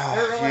 Oh,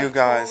 They're like you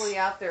guys. totally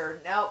out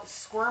there. Now,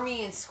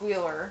 Squirmy and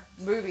Squealer,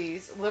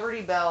 Boobies,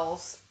 Liberty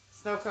Bells,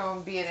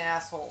 Snowcone being an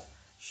asshole.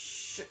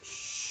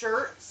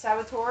 Shirt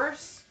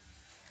Saboteurs,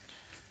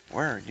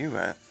 Where are you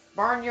at?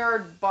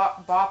 Barnyard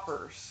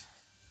Boppers.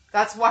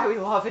 That's why we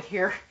love it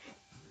here.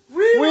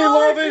 We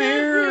love it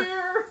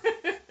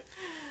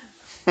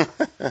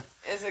here.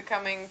 Is it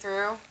coming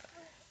through?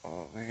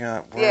 Oh, we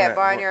got. Yeah,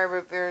 Barnyard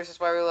Boppers is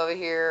why we love it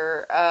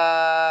here.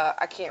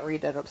 I can't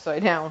read that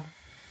upside down.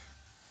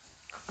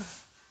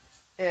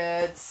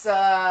 It's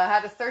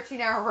had a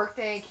 13-hour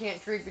workday and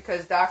can't drink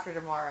because doctor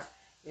tomorrow.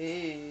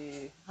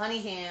 Ew. Honey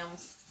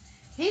hams.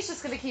 He's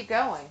just gonna keep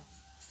going.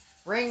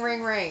 Ring,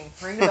 ring, ring.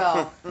 Ring the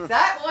bell.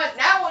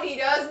 That one he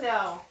does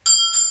know.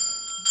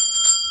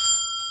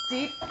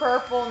 Deep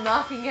Purple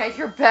knocking at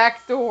your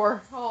back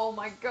door. Oh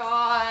my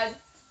god.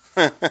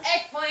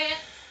 Eggplant.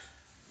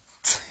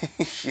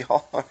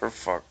 Y'all are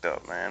fucked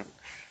up, man.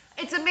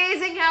 It's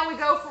amazing how we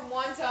go from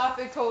one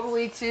topic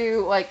totally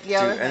to like the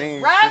other Dude,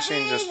 any thing.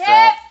 fishing just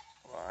dropped.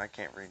 Well, I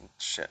can't read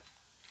shit.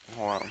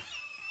 Hold on.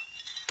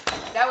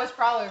 That was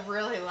probably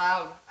really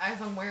loud as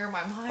I'm wearing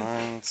my mic.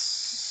 Find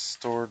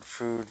stored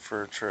food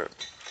for a trip.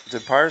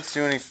 Did pirates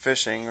do any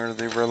fishing, or did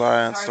they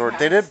rely on Sorry, stored? guys.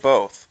 They did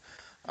both.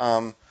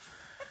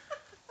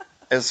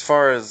 As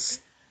far as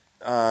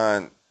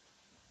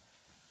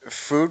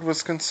food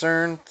was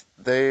concerned,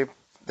 they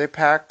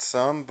packed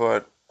some,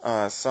 but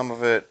some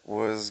of it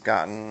was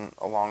gotten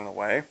along the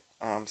way.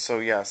 So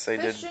yes, they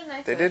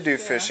did do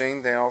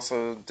fishing. They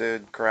also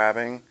did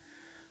grabbing.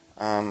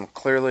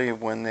 Clearly,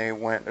 when they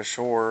went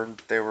ashore,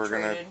 they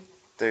were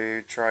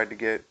they tried to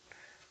get.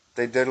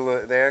 They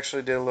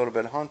actually did a little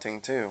bit of hunting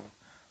too.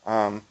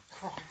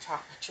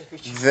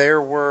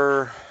 There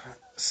was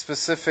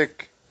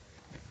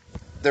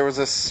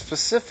a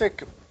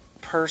specific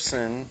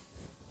person,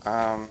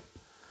 and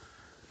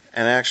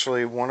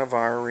actually one of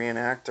our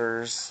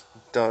reenactors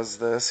does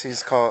this.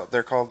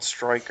 They're called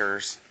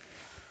strikers.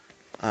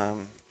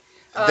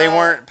 They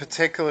weren't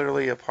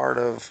particularly a part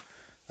of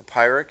the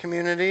pirate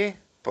community,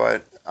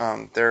 but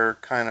they're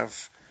kind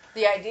of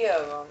The idea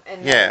of them,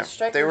 and yeah.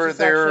 strikers is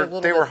actually a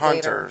little They bit were later.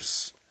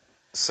 hunters,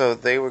 so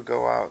they would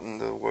go out in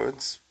the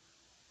woods,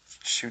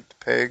 shoot the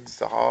pigs,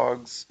 the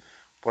hogs,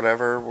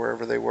 whatever,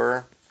 wherever they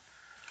were.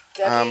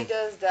 Debbie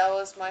Does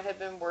Dallas might have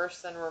been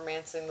worse than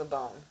Romancing the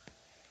Bone.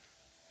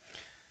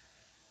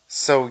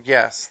 So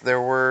yes,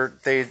 there were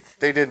they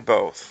did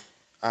both.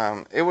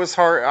 It was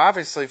hard.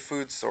 Obviously,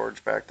 food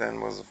storage back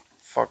then was a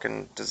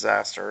fucking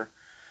disaster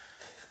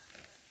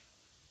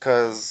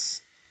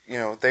because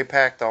they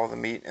packed all the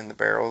meat in the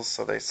barrels,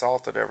 so they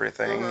salted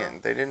everything,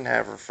 and they didn't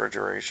have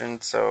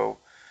refrigeration, so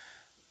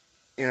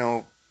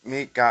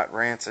meat got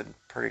rancid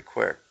pretty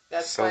quick.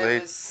 That's so why they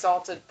it was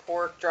salted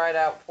pork, dried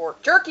out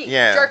pork, jerky.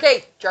 Yeah.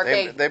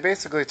 Jerky. They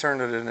basically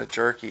turned it into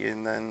jerky,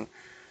 and then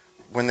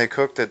when they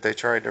cooked it, they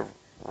tried to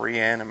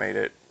reanimate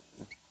it,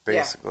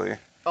 basically. Yeah.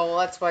 Oh, well,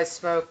 that's why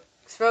Smoke,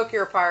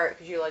 you're a pirate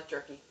because you like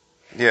jerky.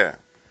 Yeah.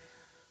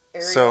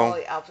 So,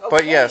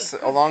 but yes,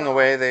 along the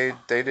way they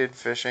did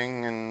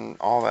fishing and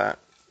all that.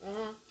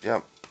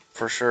 Yep,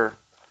 for sure.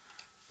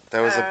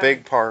 That was a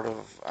big part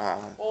of.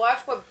 Well,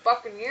 that's what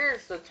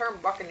Buccaneers. The term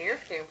Buccaneers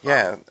came from.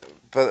 Yeah,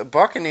 but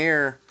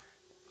Buccaneer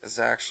is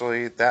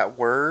actually that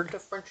word. The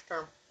French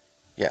term.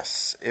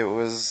 Yes, it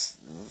was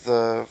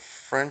the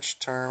French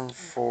term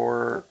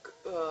for.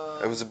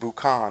 It was a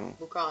boucan.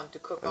 Boucan, to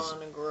cook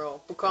on and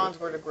grill. Boucans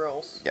were the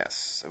grills.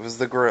 Yes, it was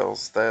the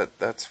grills.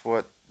 That's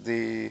what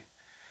the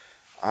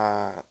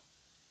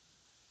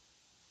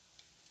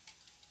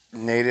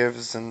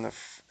natives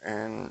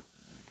and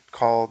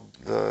called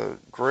the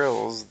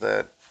grills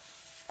that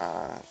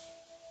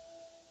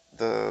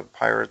the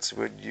pirates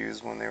would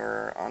use when they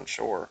were on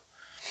shore.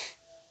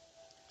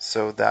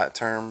 So that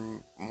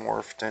term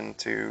morphed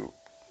into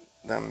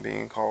them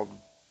being called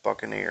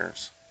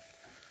buccaneers.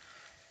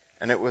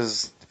 And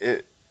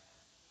it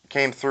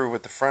came through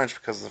with the French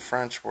because the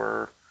French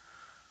were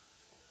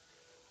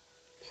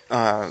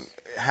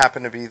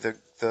happened to be the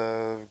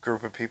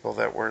group of people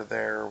that were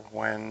there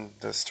when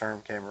this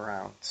term came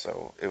around,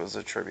 so it was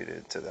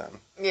attributed to them.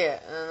 Yeah,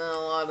 and then a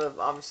lot of,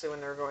 obviously,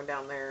 when they were going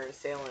down there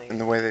sailing. And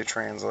the way they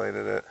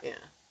translated it. Yeah.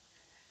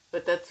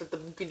 But that's what the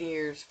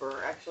Buccaneers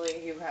were.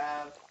 Actually, you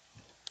have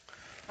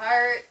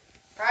pirate,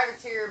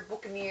 privateer,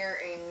 buccaneer,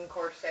 and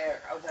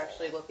corsair. I was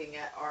actually looking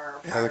at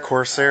our... Yeah, the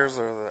corsairs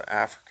are the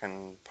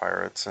African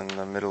pirates and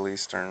the Middle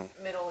Eastern.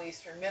 And it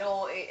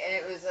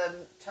was a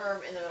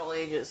term in the Middle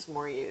Ages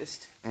more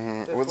used.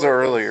 Mm-hmm. It was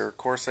earlier.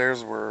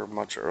 Corsairs were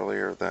much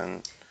earlier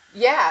than...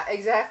 Yeah,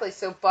 exactly.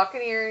 So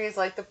buccaneering is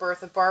like the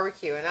birth of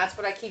barbecue, and that's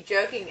what I keep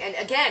joking. And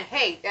again,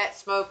 hey, that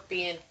Smoke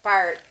being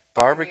pirate.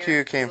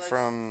 Barbecue came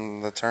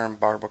from the term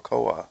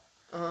barbacoa,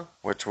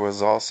 which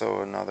was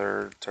also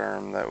another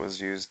term that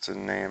was used to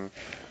name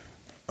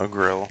a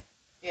grill.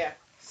 Yeah.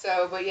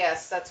 So, but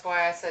yes, that's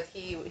why I said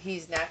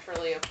he's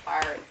naturally a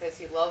pirate because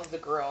he loves the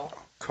grill.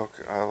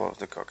 I love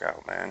to cook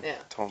out, man. Yeah.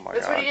 Oh my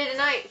That's God. what he did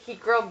tonight. He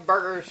grilled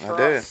burgers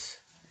for us.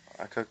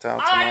 I cooked out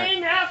tonight. I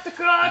didn't have to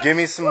cook. Give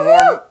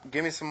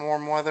me some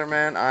warm weather,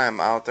 man. I am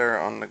out there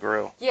on the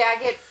grill. Yeah,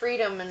 I get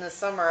freedom in the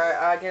summer.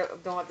 I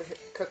don't have to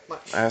cook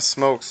much.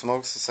 Smokes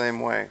the same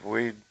way.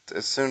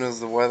 As soon as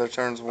the weather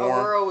turns warm,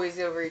 we're always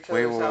over each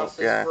other's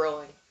houses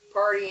grilling,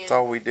 partying. That's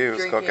all we do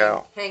is cook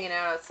out, hanging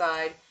out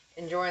outside,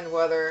 enjoying the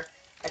weather.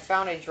 I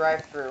found a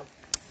drive-through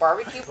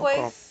barbecue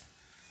place.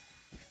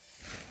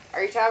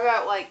 Are you talking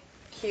about like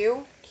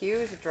Q? Q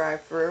is a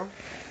drive-through.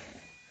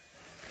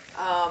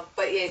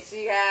 But yeah, so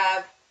you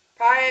have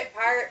pirate,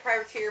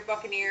 privateer,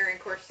 buccaneer, and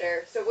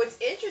corsair. So what's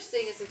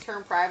interesting is the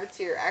term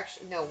privateer.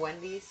 Actually, no,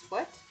 Wendy's.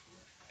 What?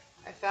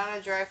 I found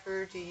a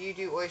drive-through. Do you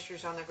do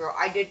oysters on the grill?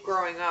 I did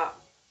growing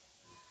up.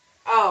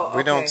 Oh, okay.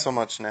 We don't so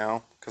much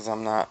now because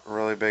I'm not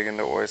really big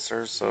into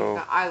oysters.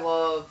 So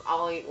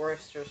I'll eat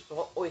oysters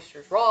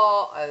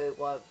raw. I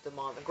love them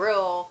on the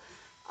grill.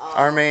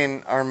 Our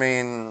main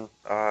ribeye.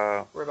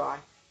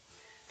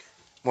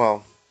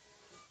 Well,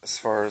 as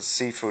far as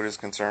seafood is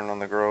concerned on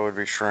the grill would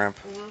be shrimp.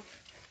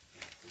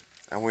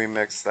 And we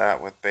mix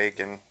that with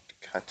bacon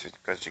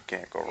because you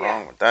can't go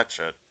wrong with that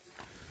shit.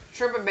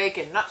 Shrimp and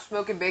bacon. Not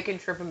smoking bacon,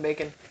 shrimp and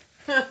bacon.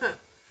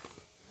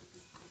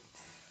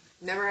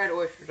 Never had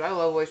oysters. I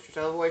love oysters.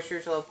 I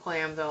love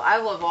clams. I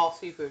love all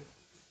seafood.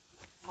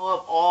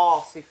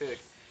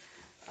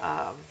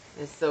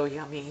 It's so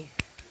yummy.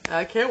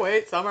 I can't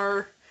wait.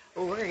 Summer.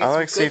 I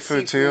like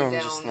seafood too. I'm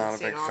just not a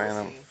big fan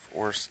of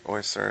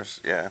oysters.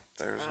 Yeah,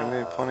 there's going to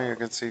be plenty of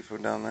good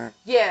seafood down there.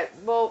 Yeah,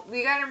 well,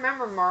 you got to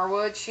remember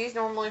Marwood. She's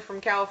normally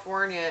from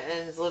California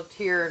and has lived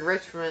here in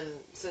Richmond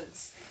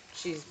since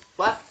she's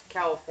left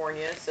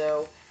California,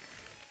 so...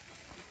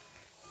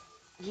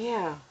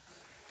 Yeah.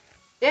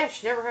 Yeah,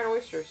 she never had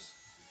oysters.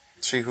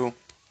 She who?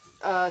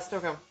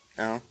 Snowcomb.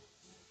 Yeah.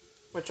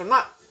 Which I'm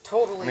not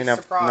totally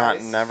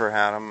surprised. I've never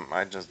had them.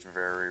 I just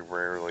very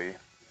rarely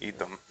eat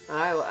them.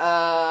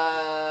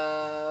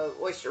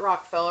 Oyster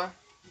Rockefeller.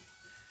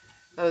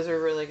 Those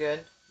are really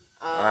good.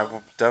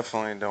 I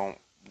definitely don't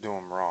do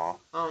them raw.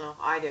 Oh no,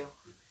 I do.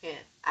 Yeah,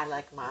 I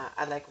like them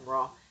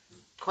raw.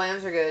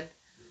 Clams are good.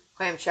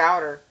 Clam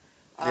chowder.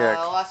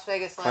 Yeah, Las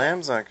Vegas.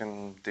 Clams I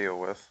can deal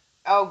with.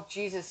 Oh,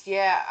 Jesus,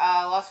 yeah.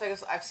 Las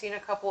Vegas, I've seen a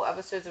couple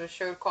episodes of a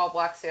show called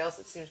Black Sails.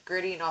 It seems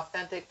gritty and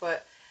authentic,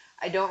 but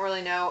I don't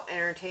really know.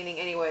 Entertaining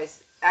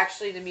anyways.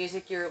 Actually, the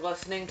music you're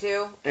listening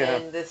to, Yeah,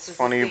 and this it's is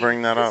funny the you theme,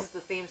 bring that up. This is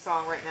the theme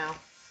song right now.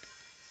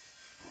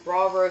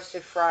 Raw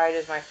Roasted Fried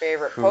is my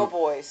favorite. Who- Po'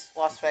 Boys,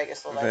 Las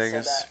Vegas. Well,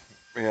 Vegas. said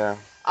Yeah.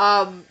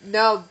 that.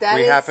 No, that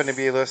we is... happen to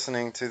be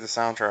listening to the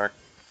soundtrack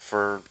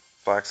for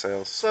Black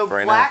Sails So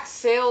right Black now.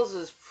 Sails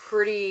is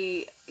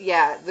pretty,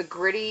 the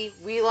gritty.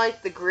 We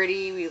like the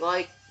gritty.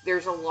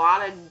 There's a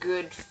lot of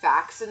good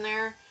facts in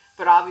there,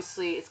 but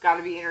obviously it's got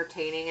to be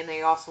entertaining, and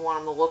they also want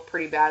them to look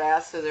pretty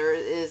badass. So there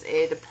is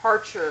a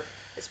departure,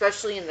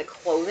 especially in the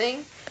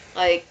clothing.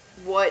 Like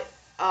what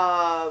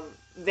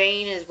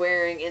Vane is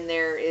wearing in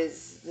there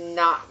is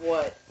not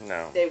what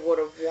they would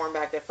have worn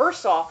back then.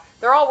 First off,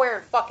 they're all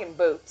wearing fucking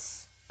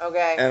boots.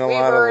 Okay, and we've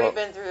already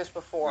been through this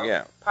before.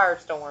 Yeah,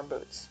 pirates don't wear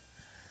boots.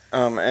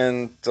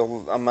 And the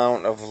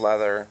amount of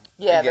leather.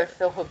 Yeah, they're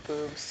filled with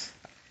boobs.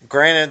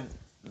 Granted,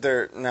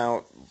 there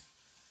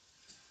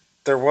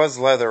was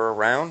leather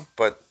around,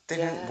 but they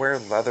didn't wear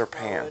leather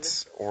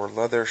pants or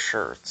leather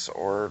shirts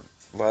or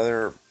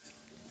leather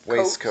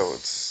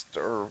waistcoats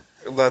or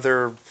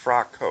leather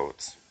frock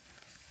coats.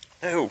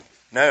 No.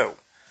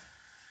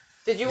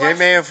 Did you? They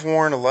may have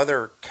worn a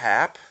leather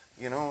cap.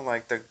 You know,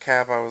 like the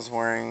cap I was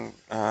wearing.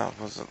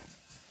 Was it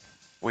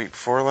week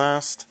before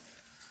last?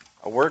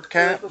 A work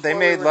cap? They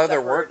made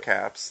leather work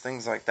caps,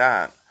 things like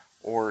that.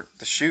 Or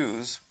the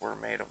shoes were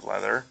made of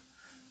leather.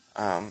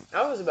 That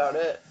was about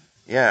it.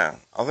 Yeah.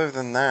 Other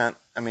than that,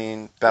 I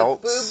mean,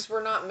 belts. The boobs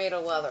were not made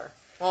of leather.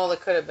 Well, they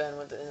could have been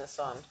in the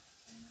sun.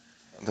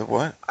 The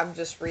what? I'm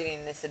just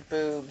reading. They said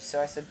boobs, so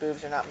I said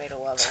boobs are not made of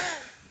leather.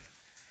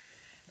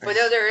 But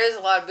no, there is a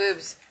lot of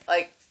boobs.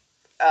 Like,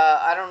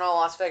 I don't know,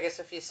 Las Vegas,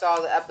 if you saw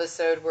the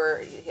episode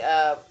where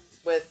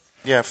with.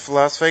 Yeah,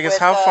 Las Vegas.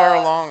 How far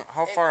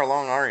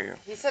along are you?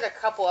 He said a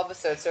couple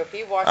episodes. So if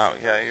you watched. Oh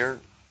yeah, you're.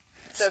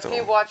 So if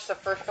you watched the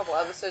first couple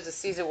episodes of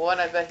season 1,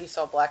 I bet he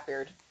saw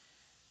Blackbeard.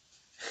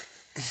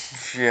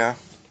 Yeah.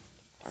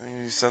 I mean,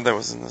 you said that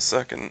was in the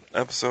second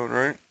episode,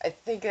 right? I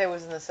think that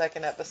was in the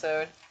second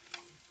episode.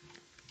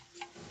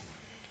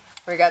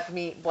 Where we got to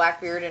meet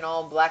Blackbeard and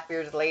all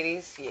Blackbeard's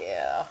ladies.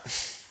 Yeah.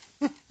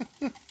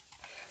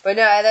 But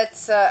no,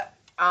 that's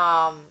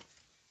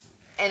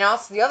and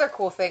also the other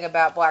cool thing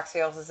about Black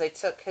Sails is they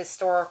took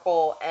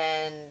historical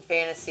and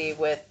fantasy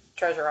with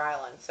Treasure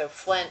Island. So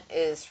Flint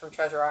is from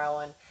Treasure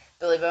Island,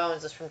 Billy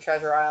Bones is from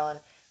Treasure Island,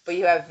 but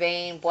you have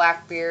Vane,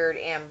 Blackbeard,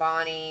 and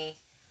Bonnie,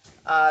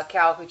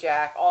 Calico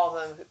Jack, all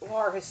of them who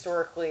are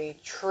historically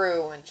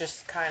true and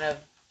just kind of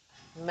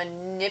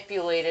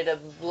manipulated a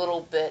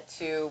little bit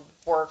to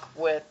work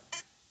with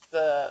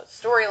the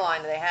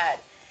storyline they had.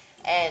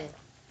 And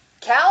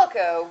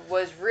Calico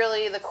was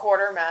really the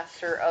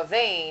quartermaster of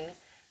Vane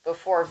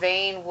before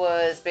Vane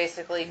was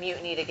basically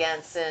mutinied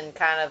against and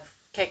kind of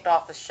kicked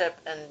off the ship,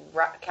 and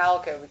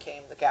Calico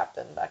became the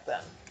captain back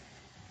then.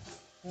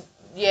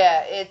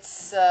 Yeah,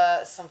 it's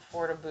some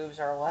Florida boobs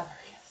are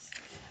hilarious.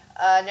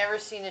 Never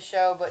seen the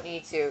show, but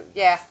need to.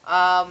 Yeah,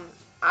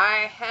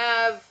 I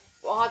have.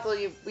 I'll have to tell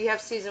you. We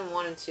have season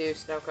 1 and 2,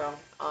 Snowcone.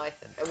 I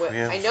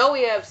know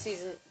we have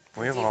season.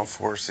 We have all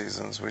 4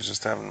 seasons. We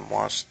just haven't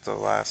watched the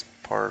last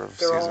part of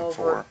season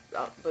 4.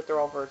 But they're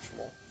all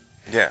virtual.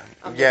 Yeah,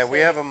 we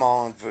have them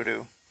all on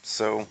Vudu.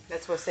 So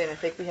that's what I'm saying. I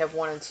think we have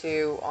 1 and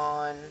 2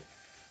 on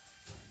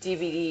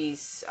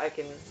DVDs.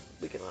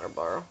 We can let her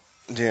borrow.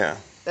 Yeah.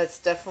 That's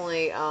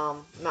definitely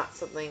not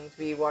something to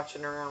be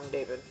watching around,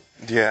 David.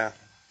 Yeah.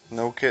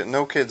 No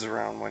kids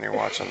around when you're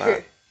watching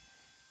that.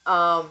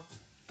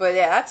 But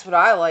yeah, that's what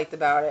I liked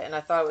about it, and I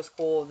thought it was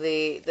cool.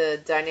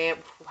 The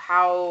dynamic,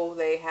 how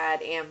they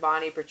had Aunt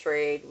Bonnie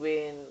portrayed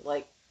when,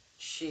 like,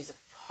 she's a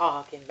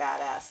fucking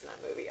badass in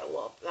that movie.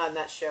 In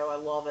that show, I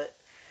love it.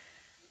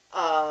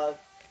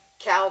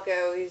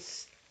 Calico,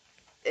 he's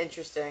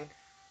interesting.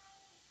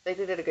 They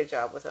did a good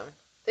job with him.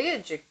 They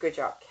did a good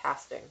job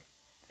casting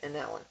in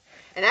that one.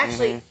 And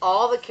actually,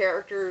 all the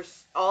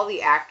characters, all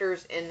the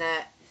actors in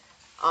that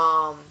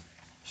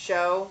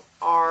show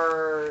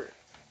are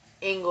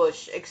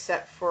English,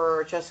 except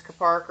for Jessica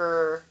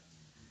Parker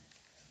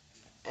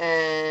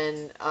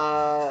and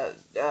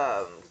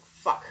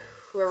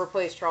whoever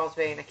plays Charles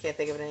Vane. I can't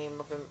think of the name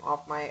of him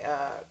off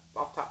the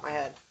top of my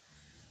head.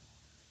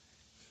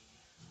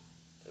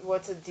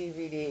 What's a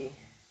DVD?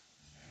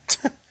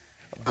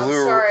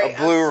 Blu-ray. I'm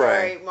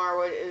sorry,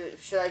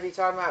 Marwood. Should I be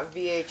talking about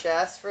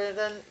VHS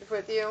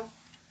with you?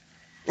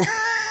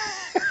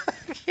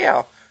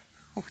 Yeah.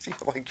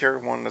 Like you're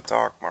one to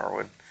talk,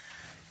 Marwood.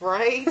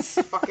 Right?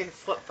 Fucking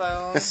flip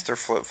phone. Mr.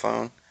 Flip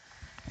Phone.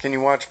 Can you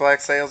watch Black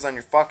Sails on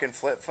your fucking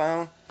flip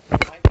phone? You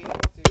might be able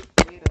to.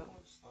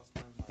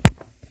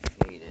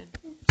 Yeah, you did.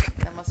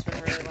 That must have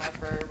been really loud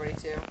for everybody,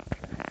 too.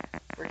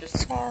 We're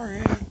just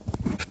sorry.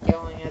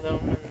 Yelling at them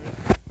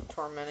and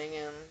tormenting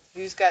him.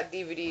 Who's got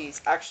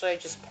DVDs? Actually, I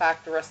just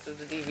packed the rest of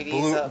the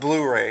DVDs up.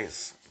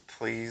 Blu-rays,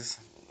 please.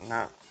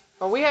 Not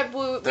Well, we had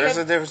blue. There's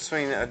a difference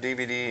between a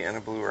DVD and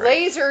a Blu-ray.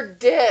 Laser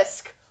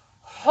disc.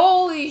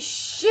 Holy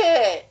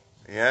shit.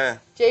 Yeah.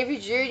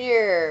 JV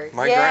Jr.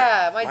 My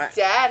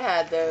dad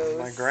had those.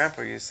 My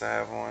grandpa used to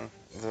have one.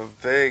 The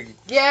big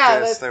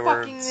discs. They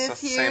were the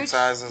same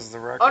size as the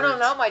records. Oh,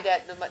 no, my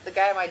dad, the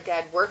guy my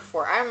dad worked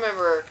for. I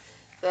remember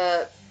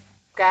the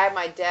guy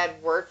my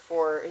dad worked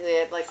for, they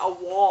had like a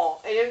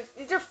wall. And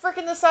these are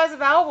freaking the size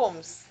of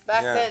albums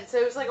back then. So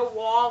it was like a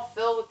wall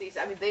filled with these.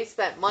 I mean, they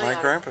spent money on it.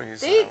 My grandpa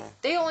used to have one.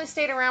 They only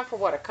stayed around for,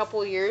 what, a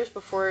couple of years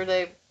before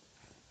they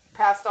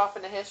passed off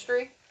into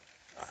history?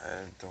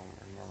 I don't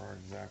remember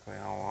exactly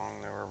how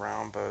long they were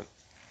around, but...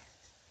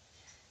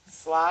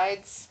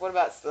 Slides? What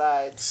about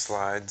slides?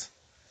 Slides.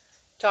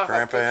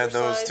 Grandpa had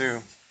those slides?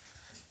 too.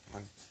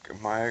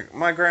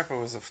 My grandpa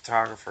was a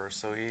photographer,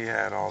 so he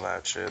had all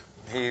that shit.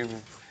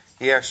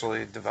 He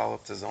actually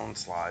developed his own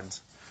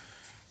slides.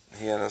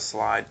 He had a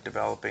slide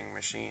developing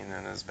machine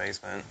in his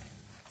basement.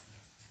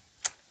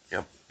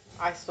 Yep.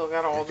 I still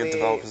got all He could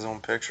develop his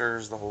own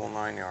pictures, the whole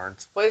 9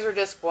 yards.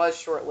 Laserdisc was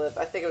short-lived.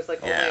 I think it was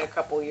like only a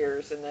couple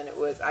years, and then it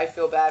was. I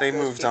feel bad. They for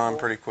those moved people. on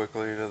pretty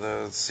quickly to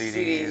the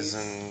CDs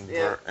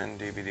and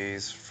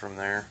DVDs from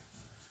there.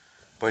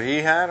 But he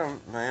had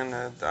them,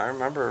 man. I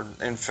remember.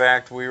 In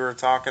fact, we were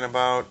talking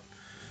about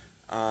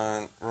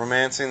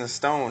Romancing the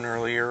Stone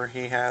earlier.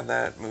 He had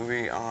that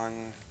movie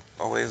on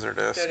a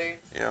Laserdisc. Did he?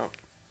 Yep.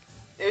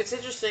 It's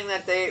interesting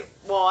that they.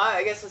 Well,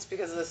 I guess it's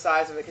because of the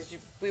size of it. Because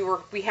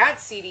we had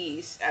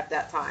CDs at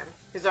that time.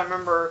 Because I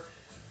remember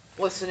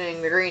listening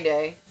to the Green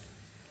Day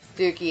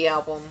Dookie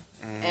album,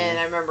 and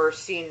I remember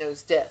seeing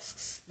those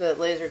discs, the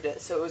laser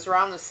discs. So it was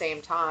around the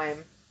same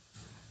time.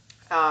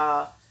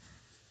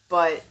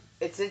 But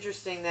it's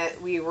interesting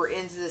that we were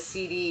into the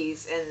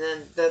CDs, and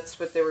then that's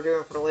what they were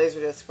doing for the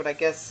Laserdisc, but I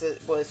guess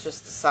it was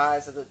just the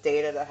size of the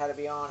data that had to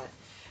be on it.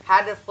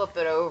 Had to flip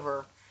it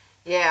over.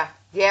 Yeah,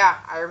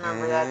 I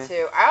remember that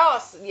too.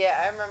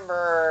 I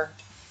remember...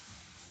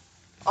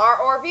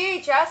 Or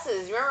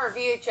VHSs. You remember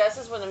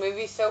VHSs when the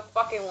movie's so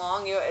fucking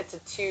long? It's a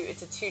two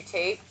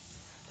tape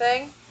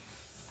thing?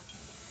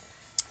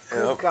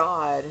 Yep. Oh,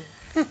 God.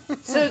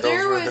 So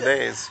Those were the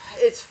days.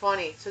 It's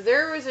funny. So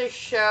there was a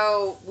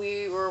show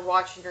we were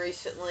watching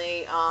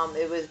recently.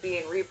 It was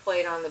being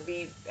replayed on I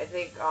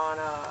think on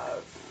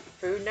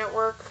Food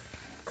Network,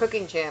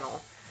 Cooking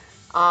Channel.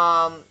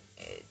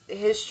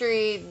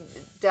 History at the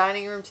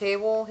Dining Room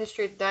Table,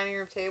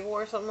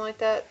 or something like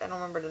that. I don't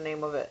remember the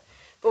name of it.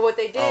 But what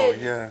they did... Oh,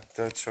 yeah,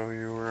 that show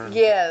you were...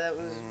 Yeah, that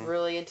was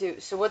really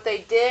into. So what they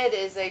did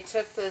is they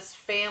took this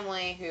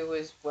family who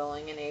was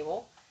willing and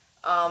able,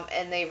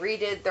 and they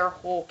redid their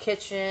whole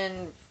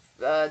kitchen,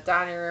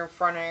 dining room,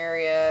 front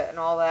area, and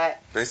all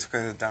that.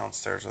 Basically the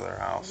downstairs of their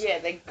house. Yeah,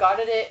 they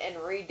gutted it and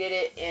redid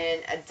it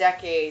in a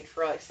decade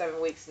for like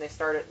 7 weeks, and they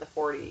started in the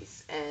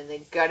 40s. And they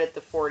gutted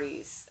the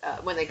 40s.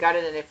 When they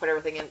gutted it, they put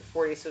everything in the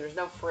 40s, so there's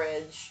no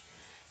fridge,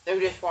 no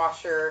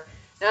dishwasher,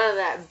 none of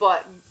that.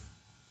 But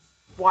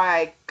why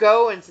I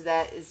go into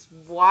that is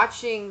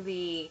watching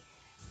the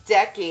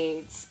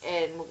decades,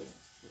 and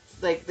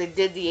like they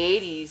did the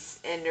 80s,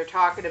 and they're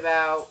talking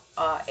about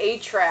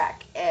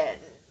 8-track and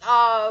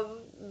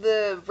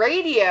the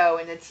radio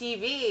and the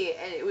TV,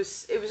 and it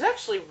was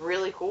actually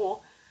really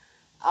cool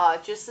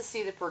just to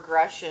see the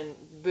progression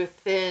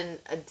within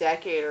a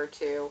decade or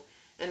two,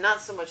 and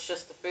not so much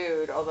just the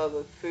food, although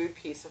the food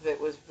piece of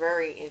it was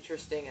very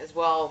interesting as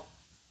well,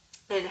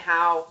 and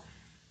how,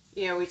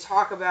 we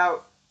talk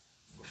about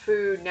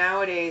food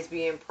nowadays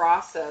being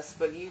processed,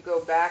 but you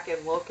go back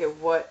and look at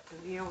what,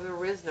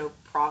 there is no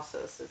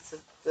process. It's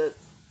that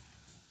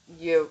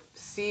you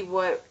see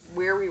where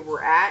we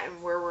were at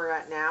and where we're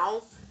at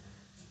now.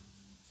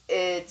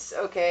 It's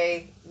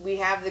okay, we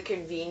have the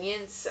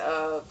convenience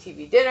of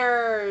TV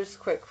dinners,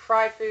 quick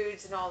fried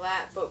foods and all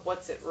that, but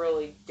what's it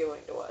really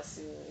doing to us?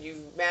 And you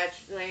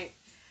imagine,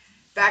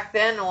 back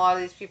then a lot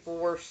of these people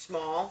were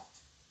small,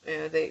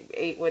 they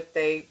ate what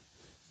they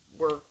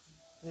were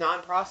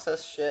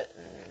non-processed shit,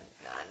 and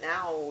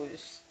now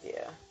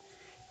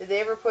Did they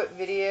ever put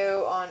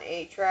video on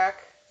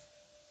 8-track?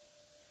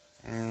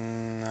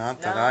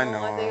 Not that I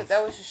know I think of.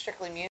 that was just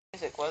strictly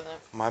music, wasn't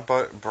it? My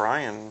buddy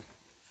Brian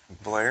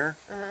Blair,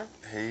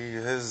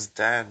 his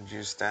dad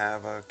used to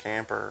have a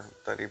camper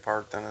that he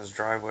parked in his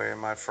driveway,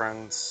 and my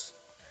friend's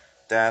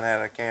dad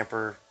had a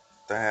camper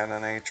that had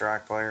an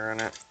 8-track player in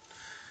it.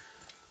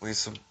 We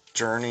used to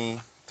Journey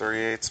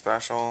 38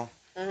 Special.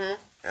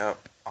 Yep,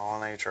 all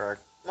on 8-track.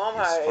 Mom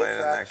had 8-track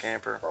in that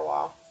camper for a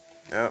while.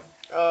 Yep.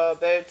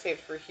 Beta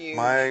tapes were huge.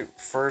 My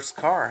first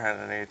car had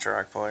an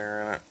 8-track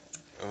player in it.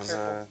 It was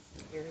a...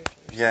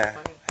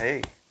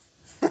 Hey.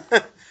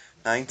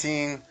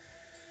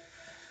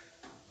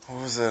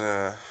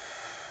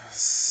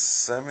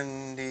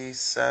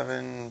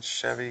 77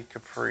 Chevy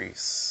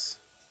Caprice.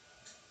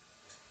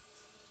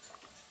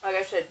 Like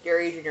I said, you're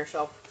aging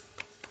yourself.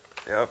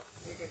 Yep.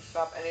 You can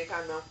stop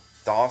anytime now.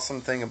 The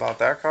awesome thing about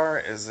that car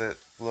is it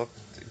looked,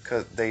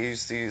 because they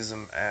used to use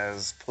them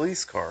as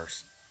police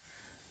cars,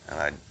 and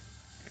I'd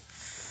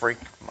freak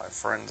my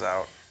friends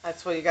out.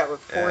 That's what you got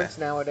with Fords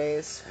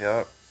nowadays.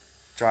 Yep.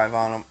 drive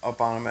on them,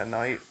 up on them at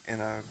night in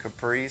a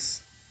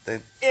Caprice. They,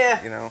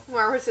 Yeah. you know,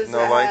 Margaret says no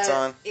I lights had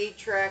on.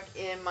 8-track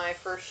in my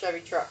first Chevy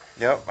truck.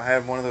 Yep, I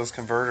had one of those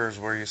converters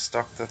where you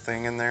stuck the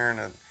thing in there and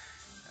it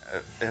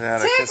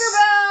had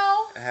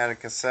Tinkerbell! it had a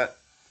cassette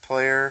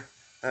player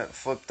that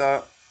flipped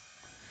up,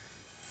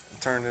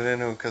 turned it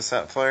into a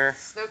cassette player.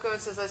 Snowcone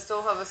says I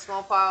still have a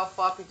small pile of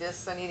floppy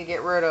disks I need to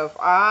get rid of.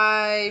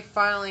 I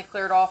finally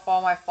cleared off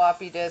all my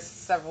floppy disks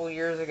several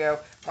years ago.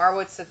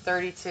 Marwood said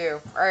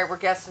 32. Alright, we're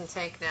guessing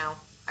Tank now.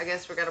 I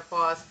guess we gotta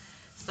pause.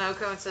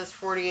 Snowcone says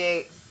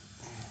 48.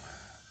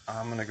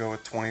 I'm going to go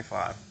with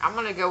 25. I'm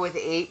gonna go with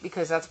 8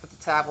 because that's what the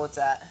tablet's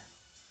at.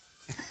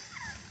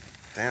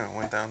 Damn, it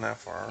went down that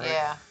far, right?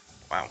 Yeah.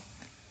 Wow.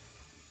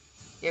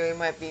 Yeah, we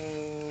might be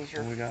needing to use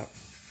your... We got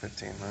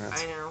 15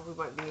 minutes. I know, we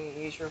might be needing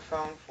to use your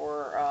phone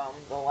for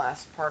the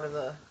last part of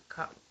the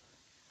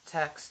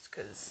text,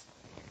 because,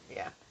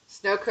 yeah.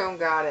 Snowcone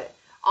got it.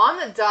 On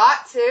the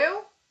dot, too?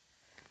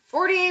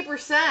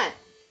 48%.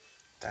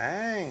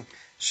 Dang.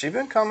 She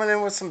been coming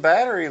in with some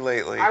battery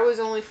lately. I was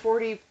only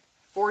 40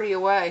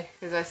 away,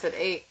 because I said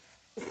 8.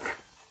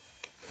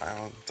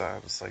 I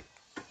was like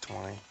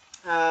 20.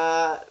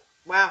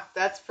 Wow,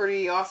 that's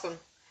pretty awesome.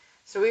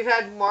 So we've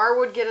had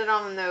Marwood get it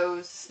on the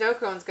nose.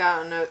 Snowcone's got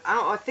it on the nose.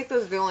 I think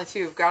those are the only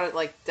two who've got it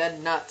like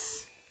dead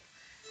nuts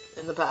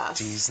in the past.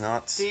 These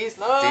nuts. These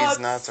nuts. These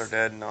nuts are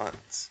dead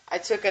nuts. I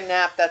took a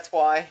nap, that's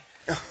why.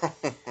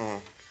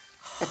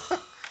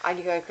 I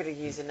knew I could have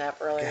used a nap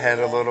earlier. Had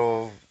a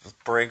little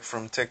break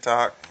from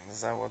TikTok.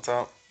 Is that what's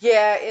up?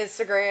 Yeah,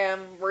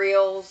 Instagram,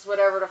 Reels,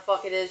 whatever the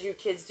fuck it is you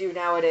kids do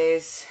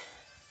nowadays.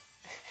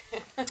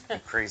 You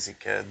crazy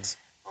kids.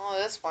 Oh,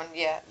 this one,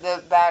 yeah.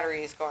 The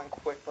battery is going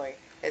quickly.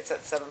 It's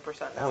at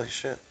 7% now. Holy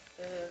shit.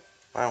 Mm-hmm.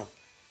 Wow.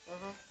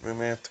 Mm-hmm. We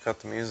may have to cut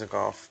the music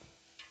off.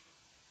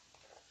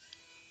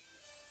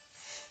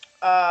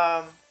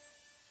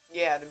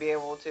 Yeah, to be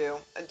able to.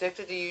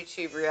 Addicted to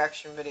YouTube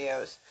reaction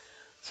videos.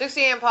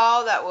 60 amp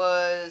Paul, that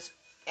was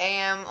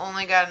AM,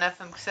 only got an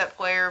FM cassette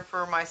player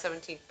for my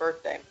 17th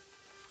birthday.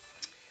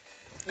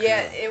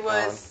 Yeah, it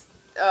was,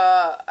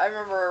 I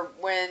remember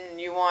when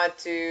you want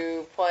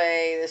to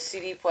play the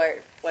CD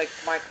player, like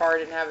my car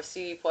didn't have a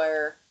CD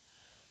player,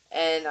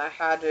 and I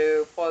had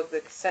to plug the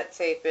cassette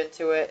tape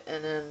into it,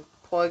 and then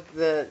plug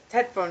the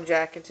headphone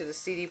jack into the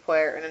CD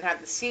player, and then have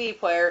the CD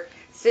player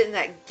sit in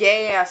that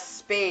gay-ass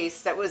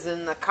space that was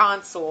in the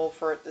console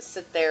for it to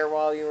sit there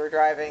while you were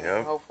driving, Yep.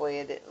 and hopefully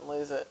you didn't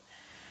lose it.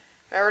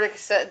 Remember the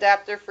cassette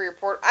adapter for your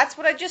port? That's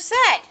what I just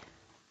said!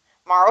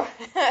 Maro.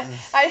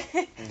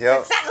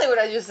 Yep. Exactly what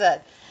I just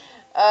said.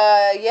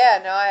 Yeah,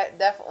 no, I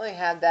definitely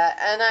had that.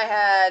 And I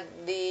had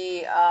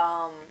the,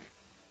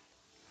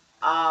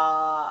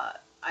 I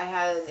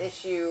had an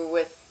issue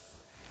with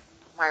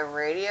my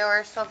radio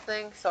or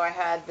something, so I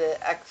had the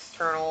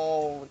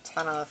external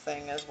antenna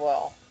thing as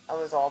well. I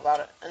was all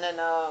about it. And then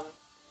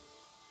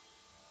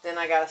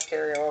I got a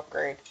stereo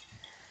upgrade.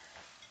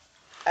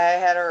 I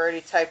had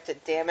already typed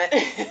it, damn it.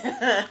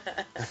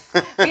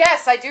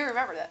 Yes, I do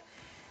remember that.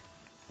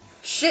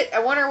 Shit, I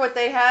wonder what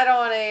they had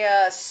on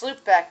a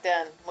sloop back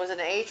then. Was it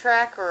an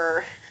 8-track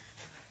or...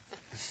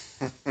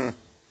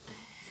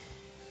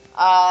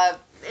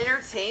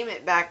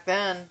 entertainment back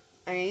then.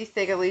 I mean, you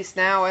think at least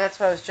now, that's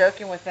what I was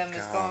joking with them,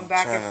 is going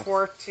back and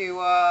forth to,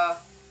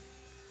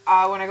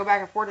 when I go back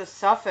and forth to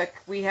Suffolk,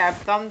 we have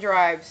thumb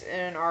drives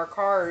in our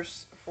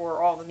cars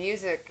for all the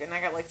music, and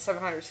I got like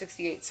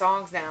 768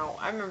 songs now.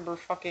 I remember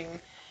fucking,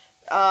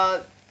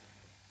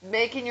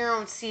 making your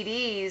own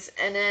CDs,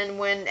 and then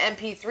when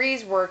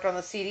MP3s worked on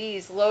the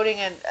CDs, loading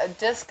a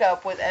disc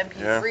up with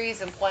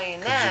MP3s and playing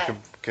that. You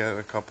could get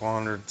a couple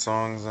hundred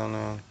songs on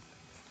a...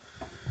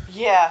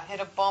 Yeah, hit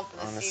a bump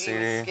and the CD CD.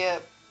 would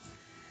skip.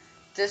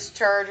 Disc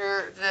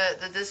charger,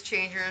 the disc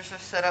changers are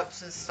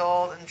setups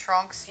installed in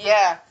trunks.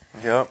 Yeah.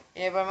 Yep.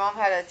 Yeah, my mom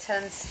had a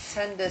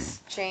 10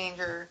 disc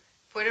changer.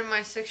 Put in my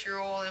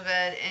 6-year-old in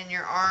bed, and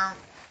your arm,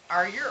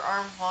 are your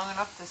arms long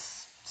enough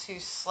to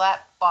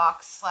slap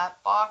box?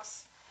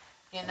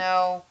 You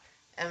know,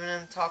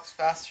 Eminem talks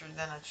faster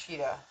than a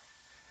cheetah.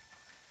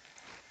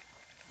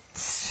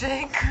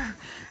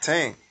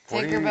 Tank.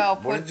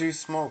 Tinkerbell, what did you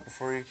smoke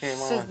before you came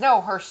on?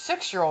 No, her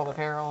 6-year-old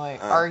apparently.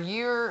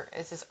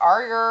 It says,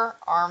 are your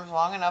arms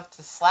long enough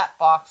to slap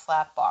box?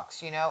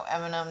 You know,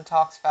 Eminem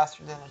talks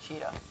faster than a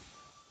cheetah.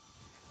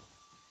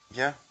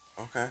 Yeah,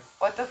 okay.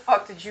 What the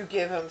fuck did you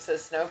give him,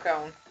 says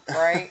Snowcone,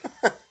 right?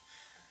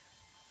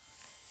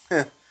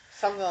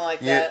 Something like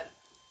that.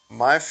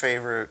 My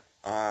favorite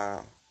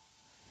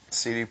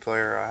CD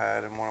player I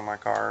had in one of my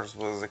cars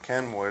was a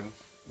Kenwood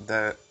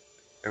that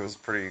it was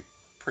pretty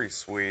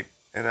sweet.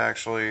 It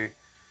actually,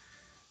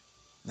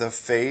 the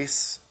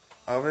face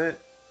of it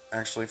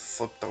actually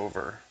flipped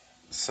over.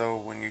 So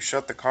when you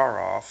shut the car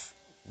off,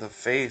 the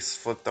face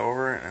flipped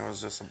over and it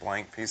was just a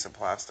blank piece of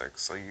plastic.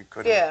 So you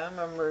couldn't. Yeah, I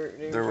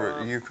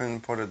remember. You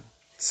couldn't put a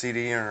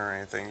CD in or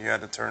anything. You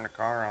had to turn the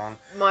car on.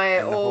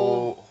 The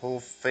whole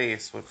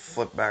face would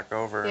flip back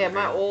over. Yeah,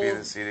 and be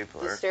the CD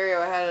player. The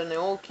stereo I had in the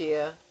old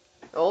Kia,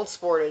 the old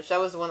Sportage. That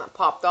was the one that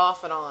popped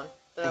off and on.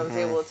 That I was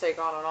able to take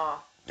on and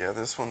off. Yeah,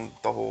 this one,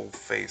 the whole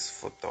face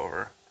flipped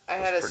over. I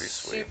had a pretty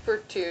sweet. super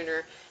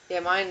tuner.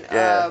 Yeah, mine.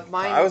 Yeah,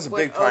 Mine. I was a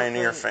big would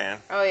Pioneer open-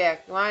 fan. Oh yeah,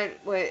 mine.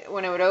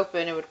 When it would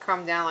open, it would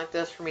come down like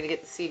this for me to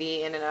get the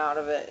CD in and out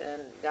of it,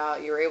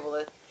 and you were able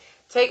to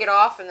take it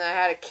off. And I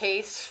had a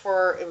case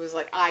for it was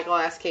like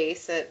eyeglass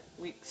case that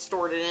we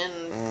stored it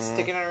in and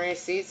stick it underneath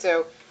the seat,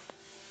 so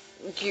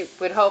you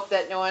would hope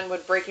that no one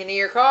would break into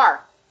your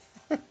car.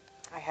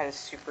 I had a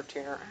super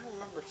tuner. I don't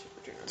remember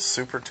super tuners.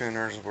 Super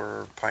tuners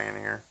were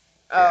Pioneer.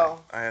 Oh.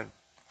 Yeah,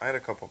 I had a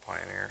couple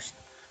Pioneers.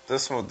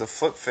 This one, the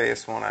flip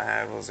face one I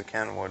had was a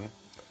Kenwood.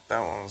 That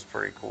one was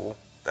pretty cool.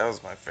 That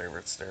was my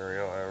favorite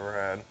stereo I ever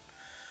had.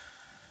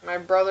 My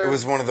brother. It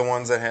was one of the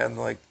ones that had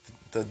like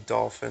the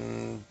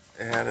dolphin.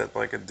 It had it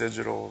like a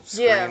digital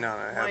screen on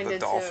it. It had the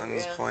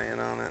dolphins playing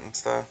on it and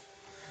stuff.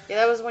 Yeah,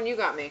 that was the one you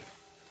got me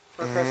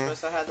for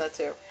Christmas. I had that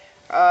too.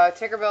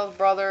 Tinkerbell's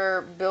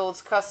brother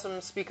builds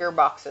custom speaker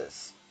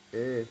boxes.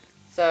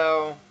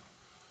 So.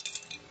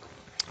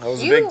 I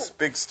was a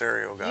big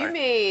stereo guy. You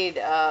made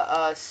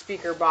a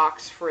speaker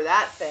box for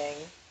that thing.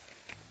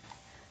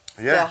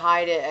 Yeah. To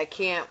hide it at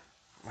camp.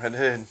 I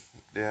did.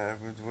 Yeah,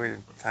 we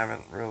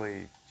haven't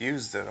really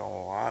used it a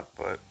whole lot,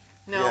 but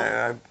no.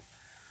 Yeah,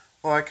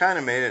 I kind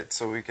of made it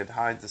so we could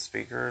hide the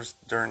speaker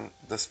during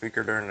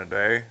the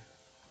day,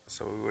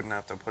 so we wouldn't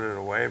have to put it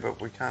away.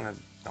 But we kind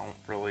of don't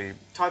really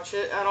touch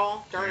it at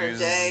all during the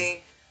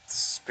day.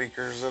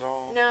 Speakers at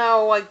all?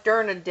 No, like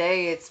during the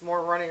day, it's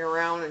more running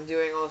around and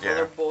doing all this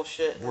other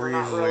bullshit. We're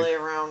not really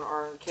around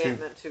our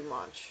encampment too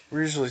much.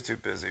 We're usually too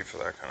busy for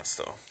that kind of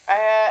stuff. I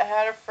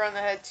had a friend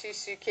that had 2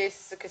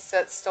 suitcases of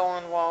cassettes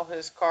stolen while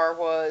his car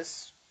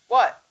was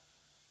what?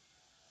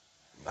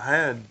 I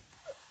had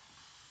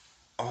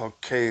a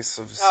case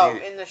of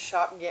in the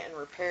shop getting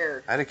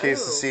repaired. I had a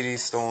case of CDs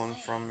stolen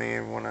from me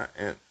when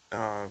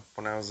I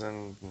was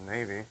in the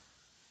Navy.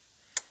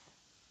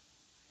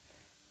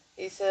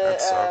 He said,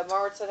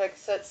 Marwood said I had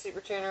cassette super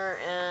tuner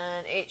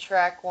and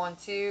 8-track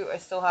 1-2. I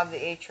still have the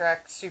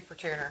 8-track super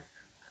tuner.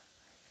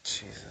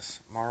 Jesus.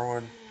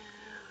 Marwood.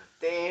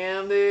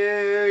 Damn,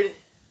 dude.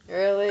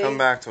 Really? Come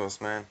back to us,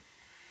 man.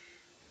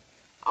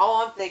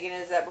 All I'm thinking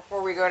is that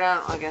before we go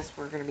down, I guess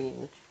we're going to be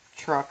in the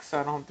truck, so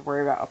I don't have to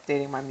worry about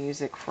updating my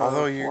music for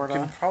Although you Florida.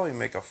 can probably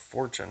make a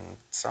fortune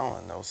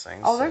selling those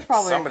things. Oh, there's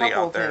probably somebody a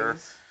couple out there. of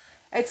things.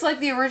 It's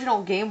like the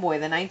original Game Boy,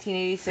 the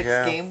 1986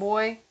 Game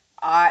Boy,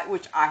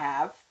 which I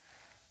have.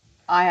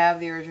 I have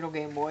the original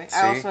Game Boy. See?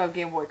 I also have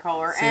Game Boy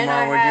Color. See,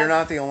 Marwood, you're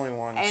not the only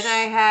one. And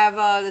I have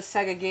the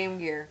Sega Game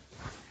Gear.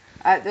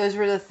 Those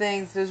were the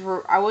things.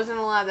 I wasn't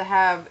allowed to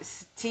have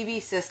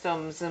TV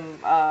systems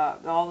and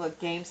all the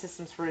game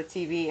systems for the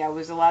TV. I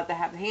was allowed to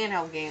have the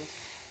handheld games,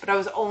 but I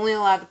was only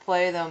allowed to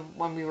play them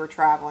when we were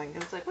traveling. It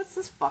was like, what's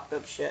this fucked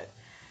up shit?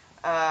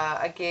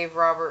 I gave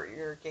Robert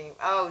your game.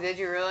 Oh, did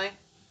you really?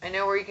 I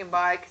know where you can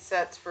buy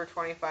cassettes for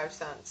 25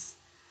 cents.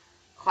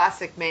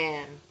 Classic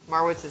Man.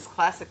 Marwood says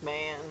classic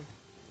man.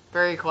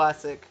 Very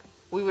classic.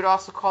 We would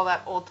also call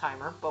that old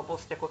timer, but we'll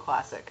stick with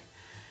classic.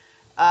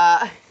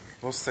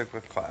 We'll stick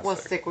with classic. We'll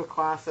stick with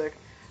classic.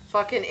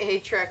 Fucking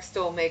 8-track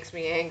still makes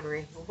me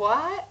angry.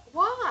 What?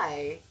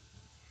 Why?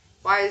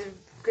 Why is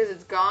because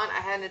it's gone? I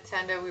had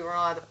Nintendo. We weren't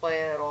allowed to play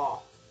it at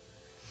all.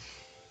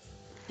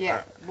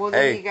 Yeah. Well,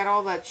 then you got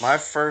all that. My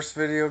first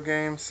video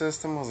game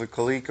system was a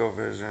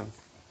ColecoVision.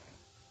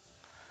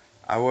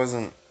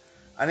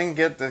 I didn't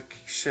get the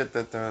shit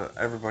that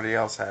everybody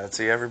else had.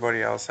 See,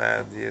 everybody else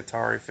had the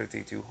Atari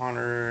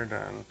 5200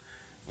 and,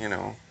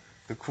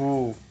 the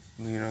cool,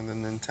 the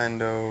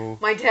Nintendo.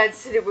 My dad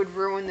said it would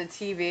ruin the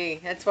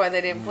TV. That's why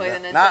they didn't play the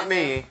Nintendo. Not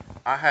me.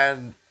 I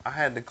had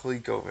the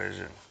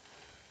ColecoVision.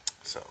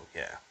 So,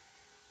 yeah.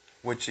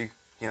 Which, the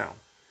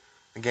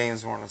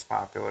games weren't as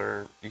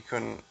popular. You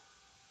couldn't.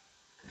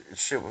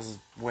 Shit was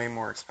way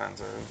more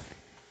expensive.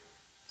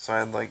 So I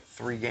had like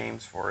 3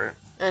 games for it.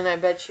 And I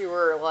bet you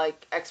were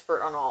like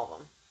expert on all of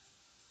them.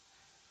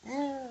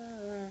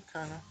 Yeah,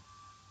 kind of.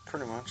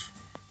 Pretty much.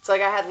 It's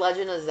like I had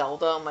Legend of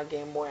Zelda on my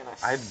Game Boy and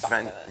I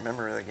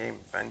remember the game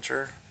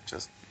Venture?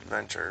 Just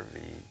Venture,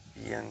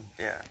 V-E-N.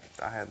 Yeah,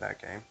 I had that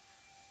game.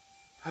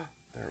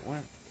 There it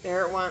went.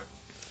 There it went.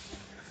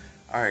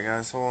 Alright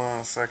guys, hold on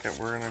a second.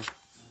 We're going to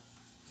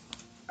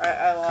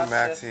come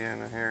back to you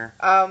in here.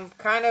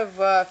 Kind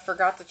of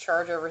forgot to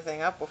charge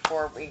everything up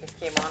before we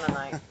came on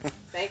tonight.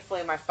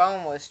 Thankfully, my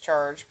phone was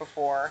charged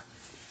before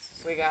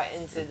we got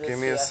into this. Give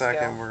me a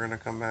second. We're going to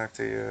come back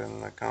to you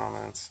in the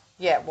comments.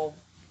 Yeah, well,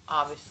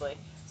 obviously.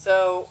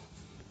 So,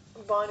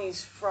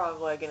 Bonnie's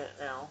frog-legging it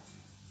now.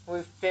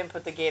 We've been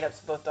put the gate up,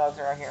 so both dogs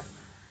are out here.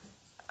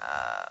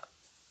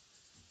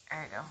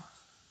 There you go.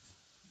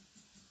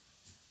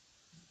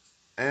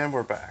 And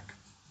we're back.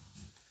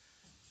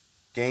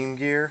 Game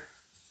Gear.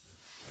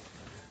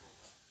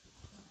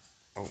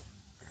 Oh,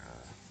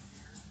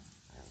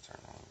 turn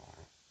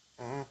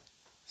on mine.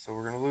 So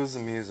we're gonna lose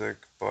the music,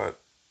 but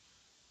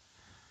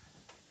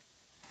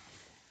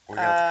we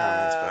got the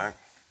comments back.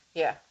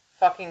 Yeah,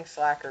 fucking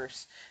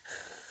slackers.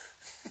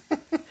 Hey,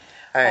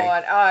 hold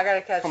on. I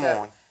gotta catch come up.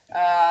 on.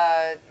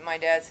 My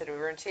dad said we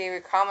were in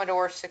TV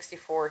Commodore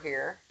 64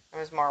 here. It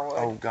was Marwood.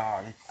 Oh,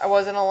 God. I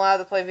wasn't allowed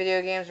to play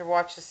video games or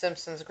watch The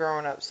Simpsons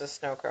growing up, says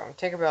Snowcone.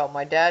 Tinkerbell,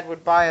 my dad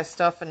would buy us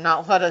stuff and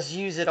not let us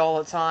use it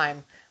all the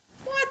time.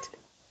 What?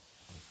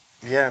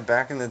 Yeah,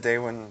 back in the day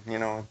when,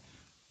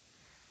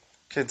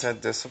 kids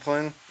had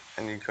discipline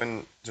and you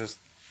couldn't just,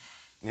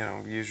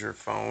 use your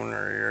phone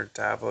or your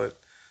tablet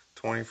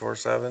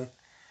 24/7.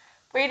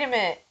 Wait a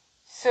minute.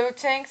 So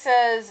Tank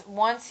says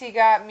once he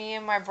got me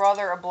and my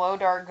brother a blow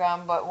dart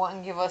gun but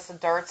wouldn't give us a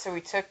dart, so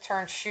we took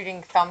turns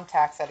shooting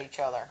thumbtacks at each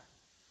other.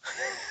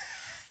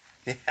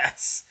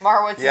 Yes.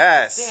 Marwood says,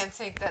 Yes. Dan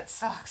Tank, that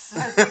sucks.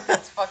 I think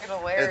that's fucking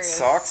hilarious. It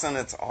sucks and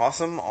it's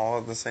awesome all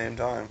at the same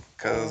time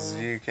because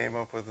you came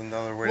up with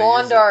another way to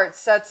Lawn use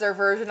darts. That's their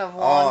version of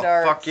lawn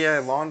darts. Fuck yeah,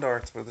 lawn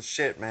darts were the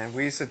shit, man.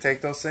 We used to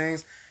take those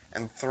things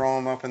and throw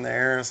them up in the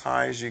air as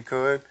high as you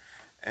could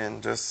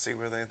and just see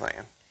where they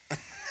land.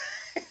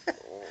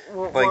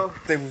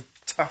 Like, they would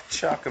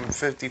chuck them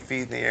 50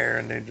 feet in the air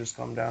and they'd just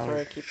come down. Sorry,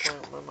 I keep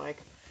pointing at my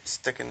mic.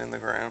 Sticking in the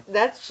ground.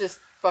 That's just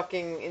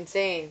fucking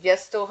insane.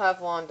 Yes, still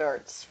have lawn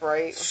darts,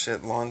 right?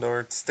 Shit, lawn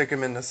darts. Stick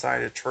them in the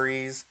side of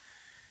trees.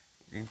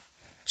 You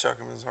chuck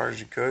them as hard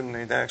as you could and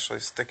they'd actually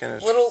stick in a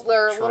tree.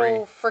 They're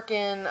little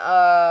freaking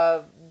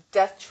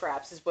death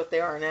traps is what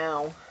they are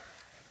now.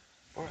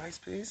 What ice,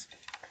 please?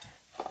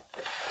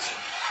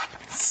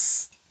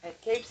 It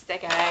keeps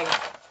sticking.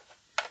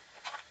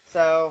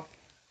 So,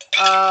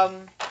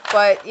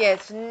 but yeah,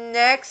 it's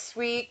next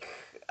week.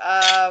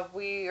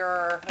 We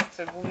are.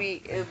 It'll be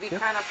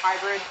kind of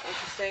hybrid,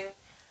 interesting.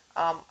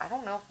 I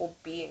don't know if we'll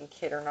be in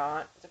Kid or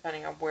not,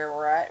 depending on where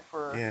we're at.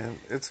 Yeah,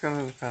 it's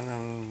gonna depend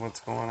on what's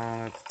going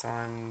on at the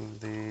time.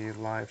 The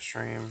live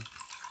stream.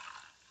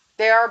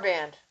 They are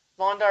banned.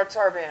 Lawn darts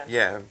are banned.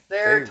 Yeah,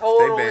 they're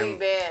totally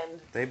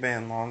banned. They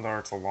banned lawn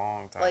darts a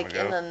long time ago. Like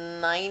in the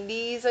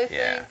 90s, I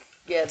think.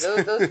 Yeah,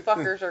 those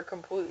fuckers are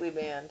completely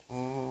banned.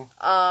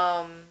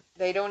 Mm-hmm.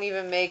 They don't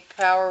even make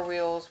Power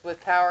Wheels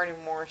with power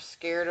anymore,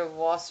 scared of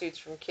lawsuits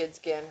from kids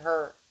getting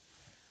hurt.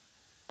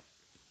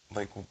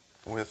 Like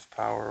with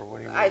power, what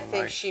do you mean? I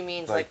think she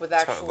means like with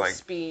actual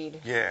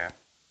speed. Yeah.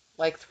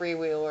 Like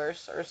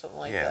 3-wheelers or something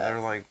like that. Yeah, they're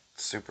like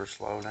super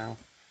slow now.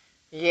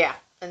 Yeah,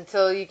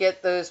 until you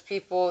get those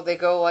people, they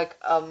go like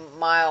a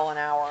mile an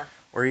hour.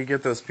 Or you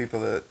get those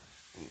people that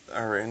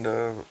are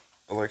into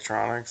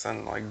electronics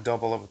and like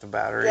double up the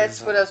batteries.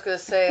 That's what I was going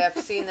to say. I've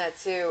seen that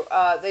too.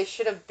 They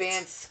should have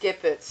banned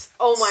skip-its.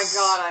 Oh my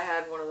god, I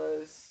had one of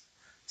those.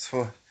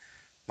 So,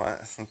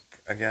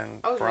 again,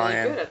 I was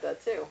Brian, really good at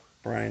that too.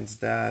 Brian's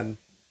dad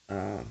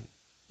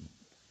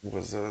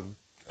was a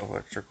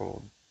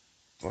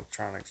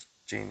electronics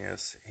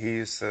genius.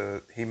 He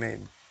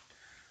made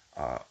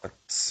a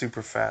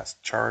super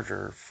fast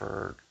charger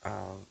for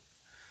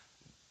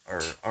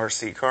our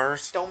RC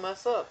cars. Don't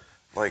mess up.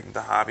 Like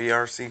the hobby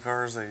RC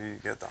cars that you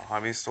get at the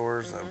hobby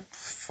stores that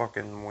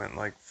fucking went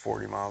like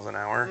 40 miles an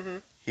hour. Mm-hmm.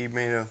 He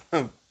made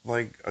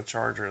a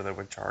charger that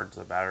would charge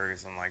the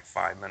batteries in like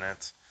 5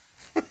 minutes.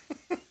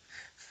 That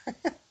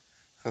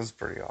was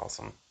pretty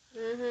awesome.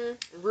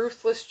 Mm-hmm.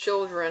 Ruthless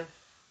children.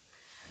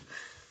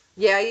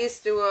 Yeah, I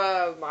used to,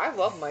 I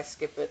love my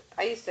skip-it.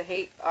 I used to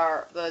hate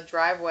the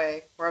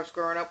driveway where I was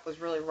growing up was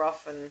really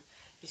rough and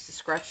used to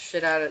scratch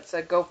shit out of it, so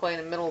I'd go play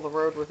in the middle of the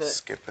road with it.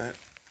 Skip-it?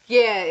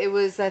 Yeah, it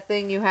was that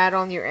thing you had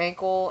on your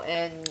ankle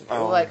and it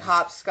would like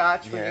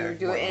hopscotch when you would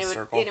do it,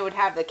 and it would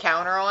have the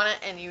counter on it,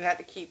 and you had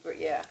to keep it.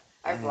 Yeah,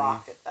 I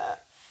rocked at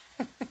that.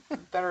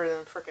 Better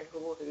than freaking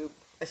hula hoop.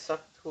 I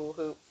sucked at hula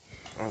hoop.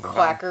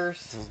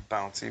 Clackers. Those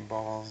bouncy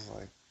balls,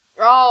 like.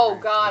 Oh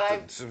god,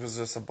 it was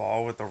just a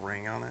ball with a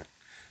ring on it.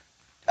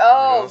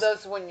 Oh,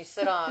 those when you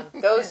sit on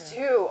those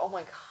two. Oh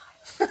my god.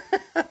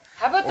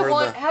 How about the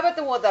one? How about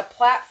the one, the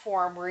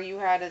platform where you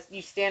had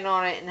you stand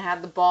on it and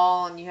had the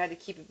ball and you had to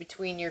keep it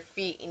between your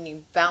feet and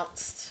you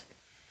bounced.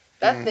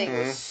 That thing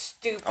was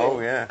stupid. Oh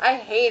yeah. I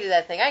hated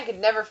that thing. I could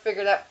never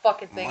figure that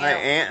fucking thing out. My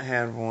aunt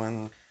had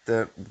one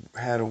that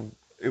had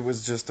it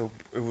was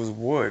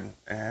wood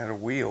and had a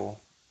wheel,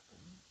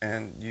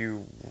 and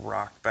you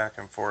rocked back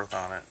and forth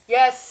on it.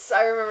 Yes,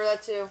 I remember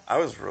that too. I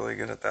was really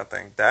good at that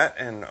thing. That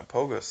and a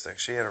pogo stick.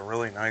 She had a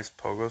really nice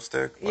pogo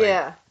stick.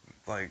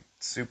 Like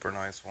super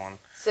nice one.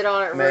 Sit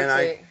on it,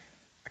 rotate.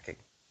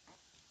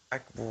 I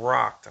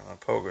rocked on a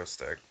pogo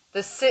stick.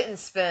 The sit and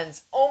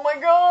spins. Oh my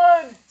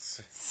god!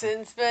 Sit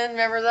and spin,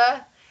 remember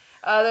that?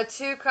 The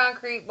two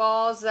concrete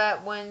balls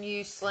that when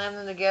you slam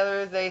them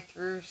together, they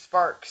threw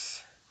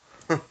sparks.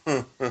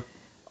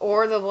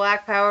 Or the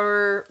black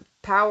power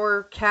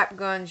cap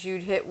guns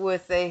you'd hit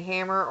with a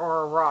hammer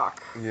or a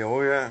rock. Yeah,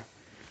 oh yeah.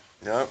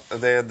 Yep,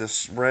 they had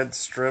the red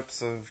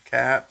strips of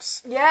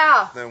caps.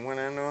 Yeah. That went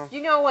into them.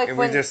 You know, like and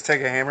when we just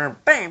take a hammer,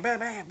 and bam, bam,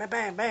 bam, bam,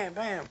 bam, bam,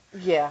 bam.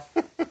 Yeah.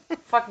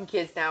 Fucking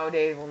kids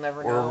nowadays will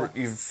never know. Or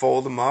you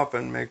fold them up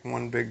and make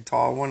one big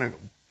tall one and go,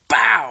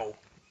 bow.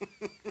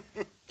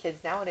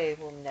 Kids nowadays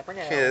will never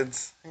know.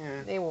 Kids,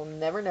 yeah. They will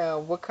never know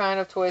what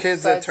kind of toys.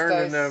 Kids that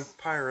turned into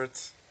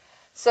pirates.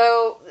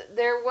 So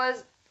there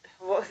was,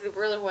 well, it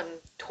really wasn't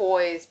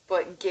toys,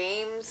 but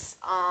games.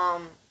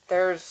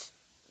 There's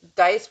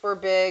dice were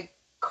big.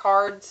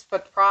 cards,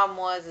 but the problem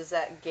is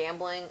that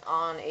gambling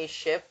on a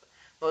ship,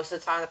 most of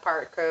the time the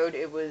pirate code,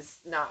 it was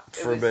not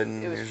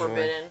forbidden. It was usually.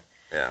 forbidden.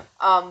 Yeah.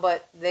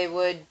 But they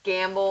would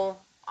gamble.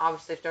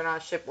 Obviously, if they're not on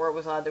a ship where it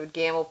was allowed, they would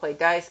gamble, play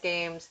dice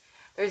games.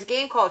 There's a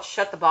game called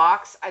Shut the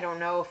Box. I don't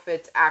know if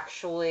it's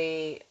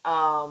actually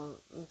from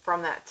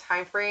that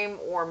time frame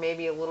or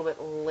maybe a little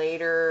bit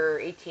later,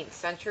 18th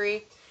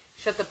century.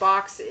 Shut the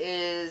Box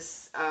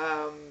is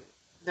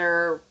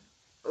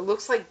it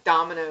looks like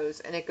dominoes,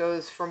 and it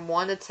goes from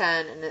 1 to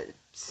 10, and it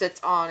sits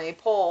on a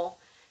pole,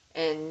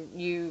 and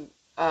you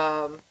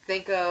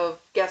think of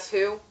Guess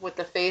Who with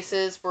the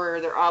faces where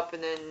they're up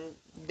and then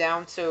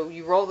down. So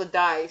you roll the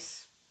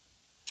dice,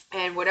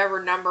 and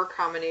whatever number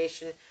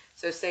combination,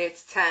 so say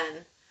it's 10,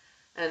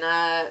 and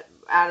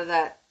out of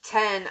that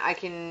 10, I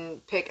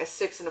can pick a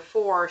 6 and a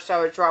 4, so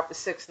I would drop the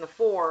 6 and the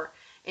 4,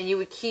 and you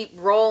would keep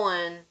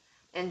rolling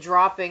and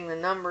dropping the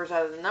numbers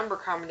out of the number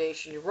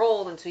combination you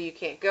rolled until you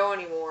can't go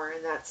anymore,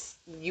 and that's,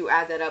 you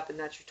add that up, and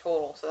that's your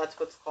total. So that's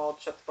what's called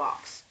Shut the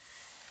Box.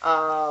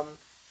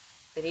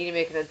 They need to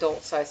make an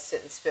adult-sized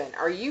sit and spin.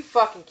 Are you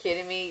fucking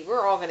kidding me?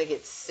 We're all gonna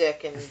get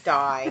sick and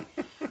die.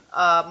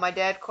 My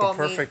dad called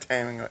me... Perfect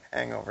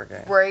hangover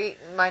game. Right.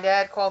 My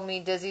dad called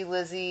me Dizzy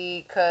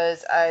Lizzy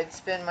because I'd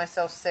spin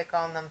myself sick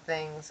on them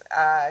things.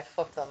 I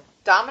flipped them.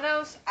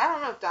 Dominoes? I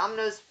don't know if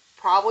Dominoes...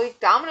 Probably.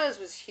 Dominoes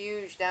was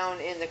huge down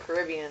in the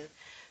Caribbean.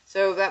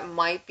 So that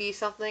might be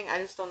something. I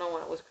just don't know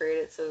when it was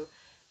created. So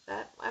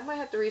that I might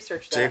have to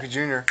research that. JP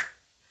Jr.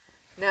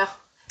 No.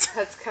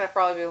 That's going to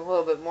probably be a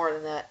little bit more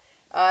than that.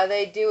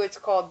 It's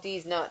called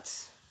D's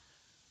Nuts.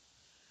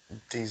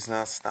 D's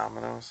Nuts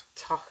Dominoes.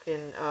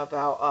 Talking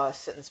about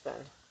sit and spin.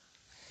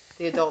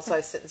 The adult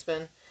size sit and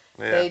spin.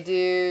 Yeah. They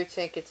do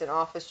think it's an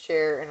office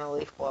chair and a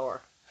leaf blower.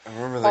 I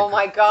remember Oh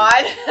my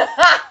God.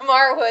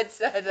 Marwood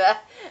said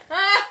that.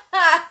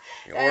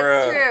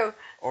 That's true.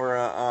 Or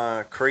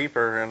a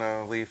creeper and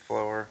a leaf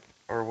blower.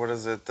 Or what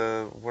is it?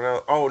 What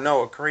else? Oh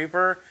no, a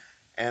creeper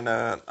and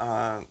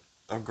a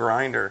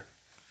grinder.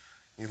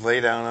 You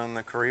lay down on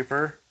the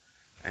creeper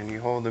and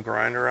you hold the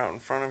grinder out in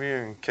front of you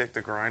and kick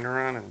the grinder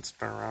on and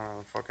spin around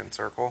in a fucking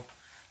circle.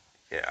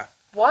 Yeah.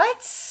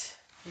 What?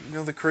 You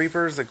know the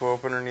creepers that go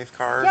up underneath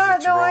cars? Yeah,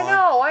 that you no, roll I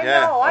know. on? I Yeah.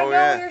 know. I Oh, know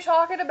yeah. what you're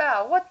talking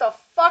about. What the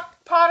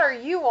fuck pot are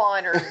you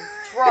on? Or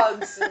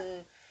drugs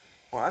and...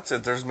 Well, that's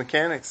it. There's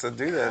mechanics that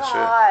do that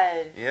God.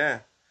 shit. Yeah.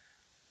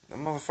 The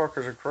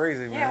motherfuckers are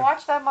crazy, man. Yeah,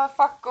 watch that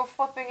motherfucker go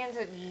flipping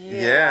into...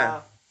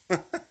 Yeah. You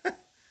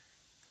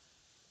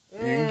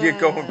can get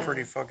going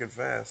pretty fucking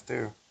fast,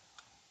 too.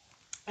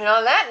 And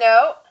on that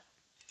note...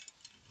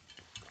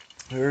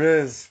 Here it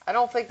is. I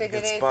don't think they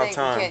did It's anything. about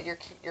time. You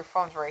can't, your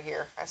phone's right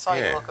here. I saw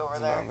you look over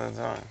it's there. about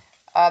that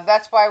time.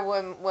 That's why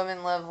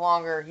women live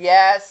longer.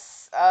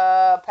 Yes,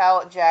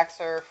 pallet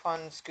jacks are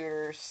fun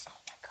scooters. Oh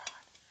my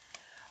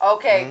God.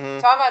 Okay,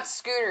 talking about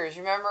scooters.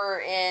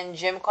 Remember in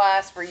gym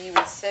class where you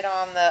would sit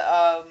on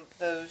the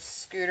those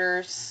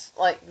scooters,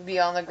 like be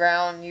on the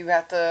ground, you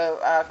have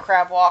to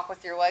crab walk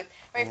with your legs?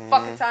 How many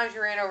fucking times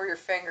you ran over your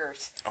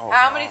fingers? Oh,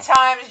 How many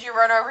times did you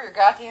run over your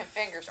goddamn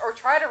fingers? Or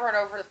try to run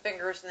over the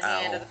fingers in the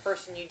hand of the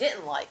person you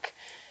didn't like?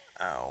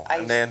 Ow.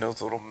 And they had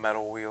those little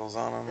metal wheels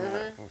on them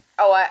that can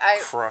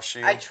crush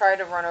you. I tried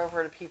to run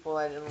over the people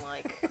I didn't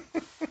like.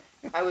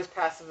 I was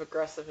passive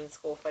aggressive in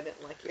school. If I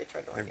didn't like you, I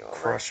tried to run you over.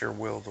 Crush your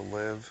will to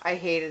live. I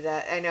hated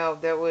that. I know,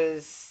 that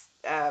was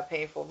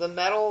painful. The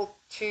metal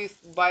tooth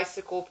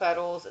bicycle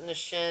pedals in the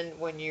shin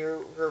when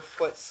your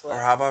foot slipped. Or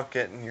how about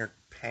getting your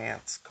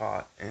pants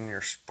caught in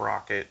your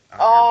sprocket on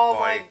Oh your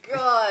bike?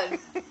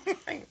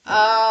 my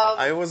God.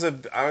 I was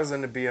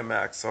into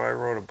BMX, so I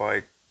rode a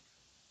bike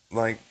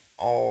like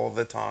all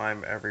the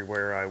time,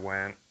 everywhere I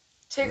went.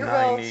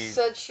 Tinkerbell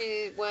said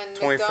when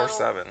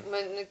 24/7.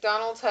 When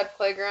McDonald's had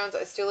playgrounds,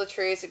 I steal the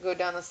trays that go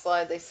down the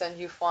slide. They send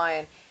you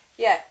flying.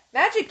 Yeah,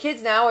 imagine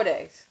kids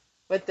nowadays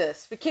with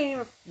this. We can't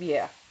even.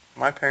 Yeah.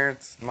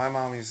 My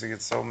mom used to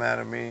get so mad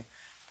at me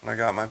when I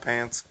got my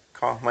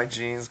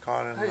jeans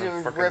caught in the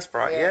frickin'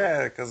 sprocket.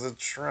 Yeah, because it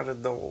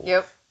shredded the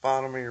whole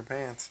bottom of your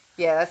pants.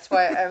 Yeah, that's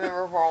why I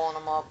remember rolling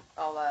them up,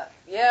 all that.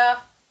 Yeah.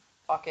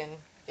 Fucking,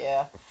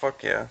 yeah.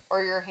 Fuck yeah.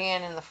 Or your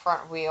hand in the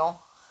front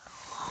wheel.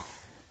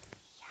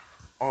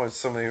 Oh, it's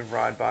somebody would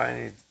ride by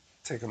and you'd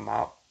take a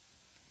mop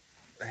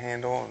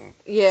handle and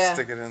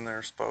stick it in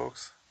their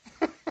spokes.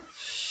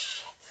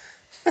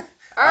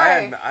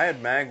 Alright. I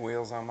had mag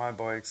wheels on my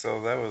bike,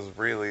 so that was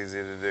real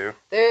easy to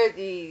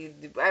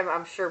do.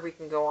 I'm sure we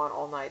can go on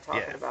all night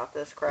talking about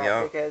this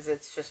crap because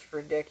it's just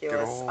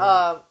ridiculous.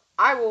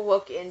 I will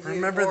look into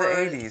Remember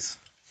the 80s.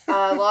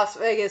 Las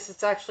Vegas.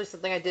 It's actually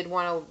something I did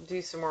want to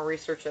do some more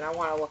research in. I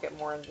want to look at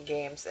more into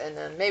games, and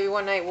then maybe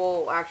one night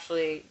we'll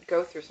actually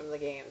go through some of the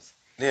games.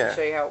 Yeah.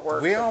 Show you how it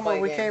works.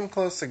 We came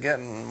close to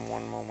getting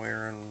one when we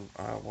were in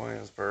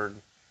Williamsburg,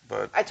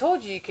 but I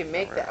told you can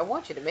make that. I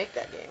want you to make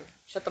that game.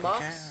 Shut the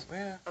box.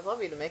 Yeah. I'd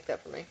love you to make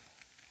that for me.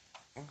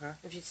 Okay.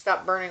 If you'd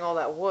stop burning all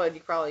that wood, you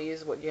probably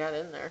use what you had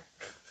in there.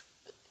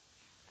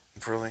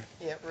 Really?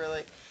 Yeah,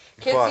 really.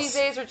 Kids these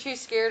days are too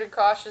scared and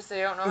cautious.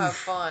 They don't know how to have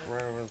fun.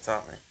 Right over the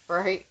top of me.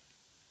 Right?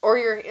 Or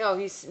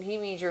he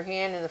means your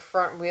hand in the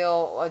front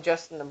wheel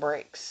adjusting the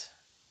brakes.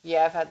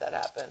 Yeah, I've had that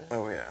happen.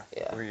 Oh yeah.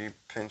 Yeah. Where you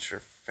pinch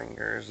your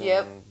fingers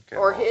Yep. and get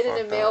Or all hitting a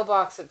fucked up.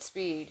 mailbox at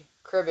speed.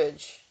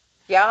 Cribbage.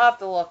 Yeah, I'll have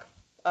to look.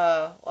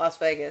 Las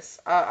Vegas.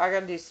 I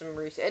gotta do some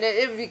research. And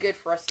it would be good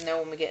for us to know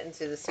when we get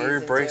into the season, Or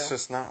your brakes too.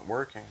 just not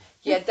working.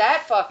 Yeah,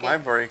 that fucking... My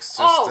brakes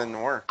just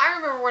didn't work. I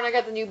remember when I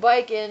got the new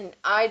bike and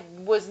I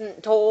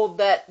wasn't told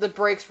that the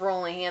brakes were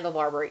only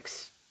handlebar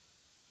brakes.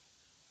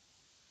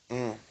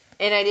 Mm.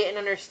 And I didn't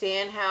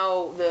understand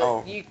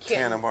how you can...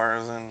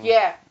 handlebars and...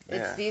 Yeah,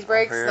 it's these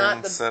brakes, not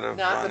instead of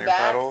not on the your back.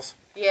 pedals.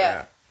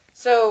 Yeah.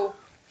 So,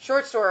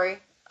 short story.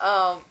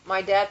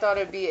 My dad thought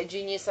it'd be a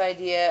genius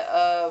idea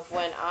of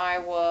when I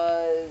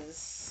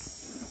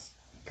was...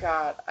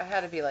 God, I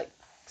had to be like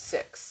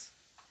 6.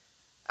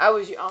 I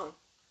was young.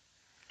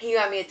 He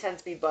got me a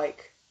 10-speed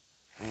bike.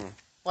 Mm.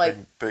 Like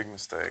big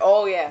mistake.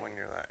 Oh yeah. When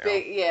you're that young.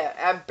 Big, yeah.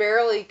 I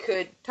barely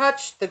could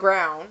touch the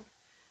ground.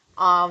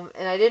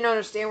 And I didn't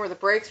understand where the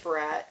brakes were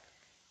at.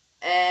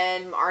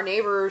 And our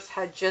neighbors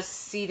had just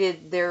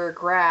seeded their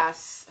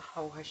grass.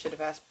 Oh, I should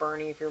have asked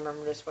Bernie if you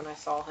remember this when I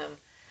saw him.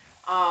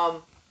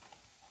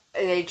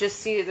 They just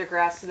seeded their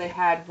grass, so they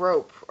had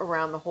rope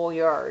around the whole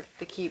yard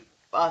to keep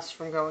us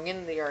from going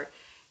into the yard.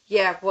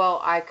 Yeah, well,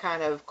 I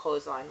kind of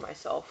clotheslined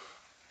myself.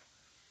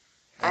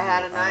 I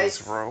had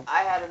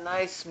a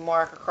nice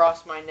mark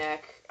across my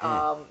neck.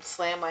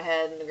 Slammed my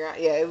head in the ground.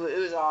 Yeah, it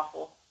was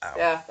awful. Ow.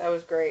 Yeah, that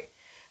was great.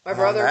 My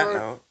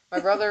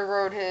brother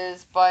rode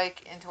his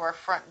bike into our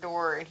front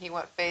door, and he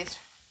went face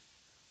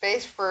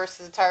first.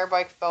 His entire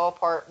bike fell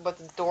apart, but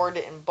the door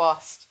didn't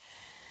bust.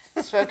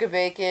 Smoke of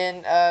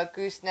bacon,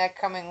 gooseneck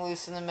coming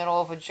loose in the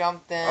middle of a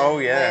jump,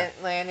 then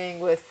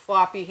landing with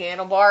floppy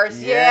handlebars.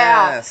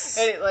 Yes.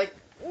 Yeah, and it like,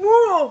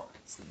 whoa.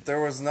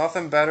 There was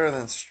nothing better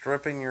than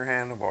stripping your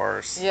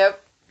handlebars. Yep.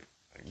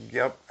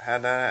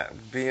 Had that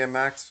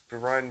BMX,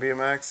 riding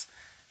BMX.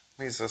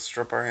 We used to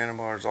strip our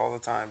handlebars all the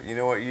time. You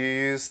know what you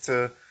used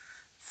to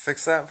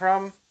fix that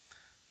problem?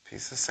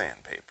 Piece of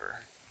sandpaper.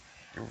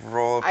 You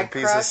roll up a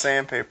piece of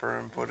sandpaper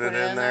and put it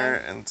in there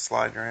and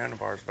slide your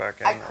handlebars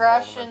back in. I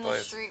crashed in the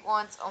street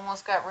once,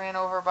 almost got ran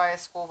over by a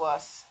school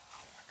bus.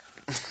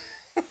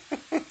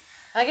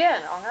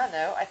 Again, on that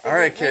note, I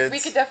think we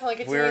could definitely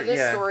continue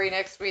this story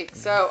next week.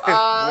 So,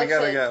 we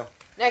gotta go.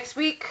 Next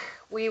week,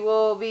 we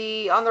will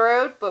be on the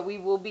road, but we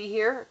will be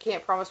here.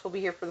 Can't promise we'll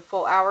be here for the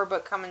full hour,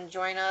 but come and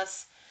join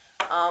us.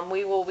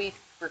 We will be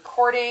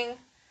recording.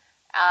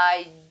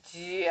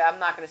 I'm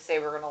not going to say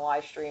we're going to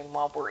live stream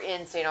while we're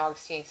in St.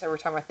 Augustine, because every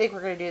time I think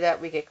we're going to do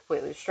that, we get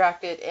completely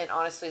distracted. And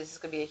honestly, this is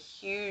going to be a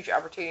huge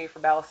opportunity for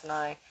Ballas and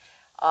I.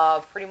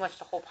 Pretty much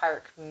the whole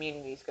pirate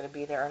community is going to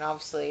be there. And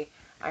obviously,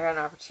 I got an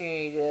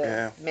opportunity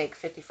to make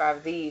 55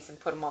 of these and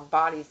put them on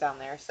bodies down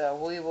there. So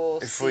we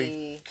will see. If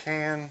we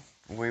can,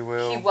 we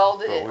will. He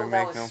welded it. But we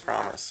make no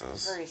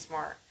promises. Very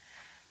smart.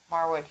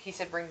 Marwood. He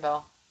said ring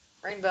bell.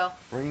 Ring bell.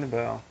 Ring the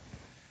bell.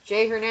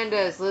 Jay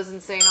Hernandez lives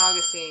in St.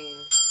 Augustine.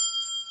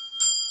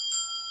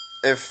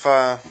 If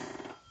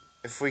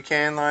we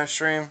can live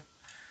stream,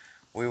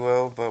 we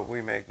will, but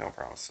we make no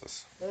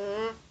promises.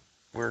 Mm-hmm.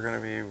 We're gonna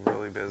be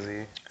really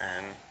busy,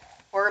 and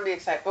we're gonna be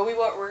excited. But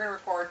we're gonna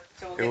record,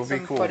 so we'll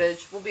get some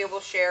footage. We'll be able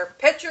to share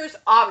pictures.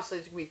 Obviously,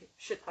 there's gonna be a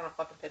shit ton of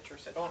fucking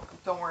pictures, so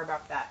don't worry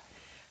about that.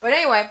 But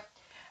anyway,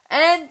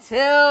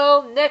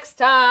 until next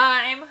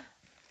time.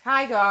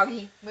 Hi,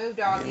 doggy. Move,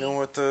 doggy. You know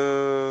what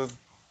the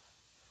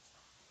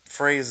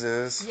phrase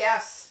is?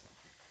 Yes.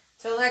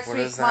 Till next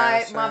week,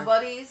 my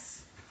buddies.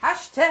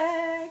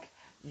 Hashtag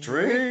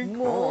Drink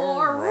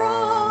more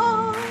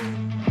rum.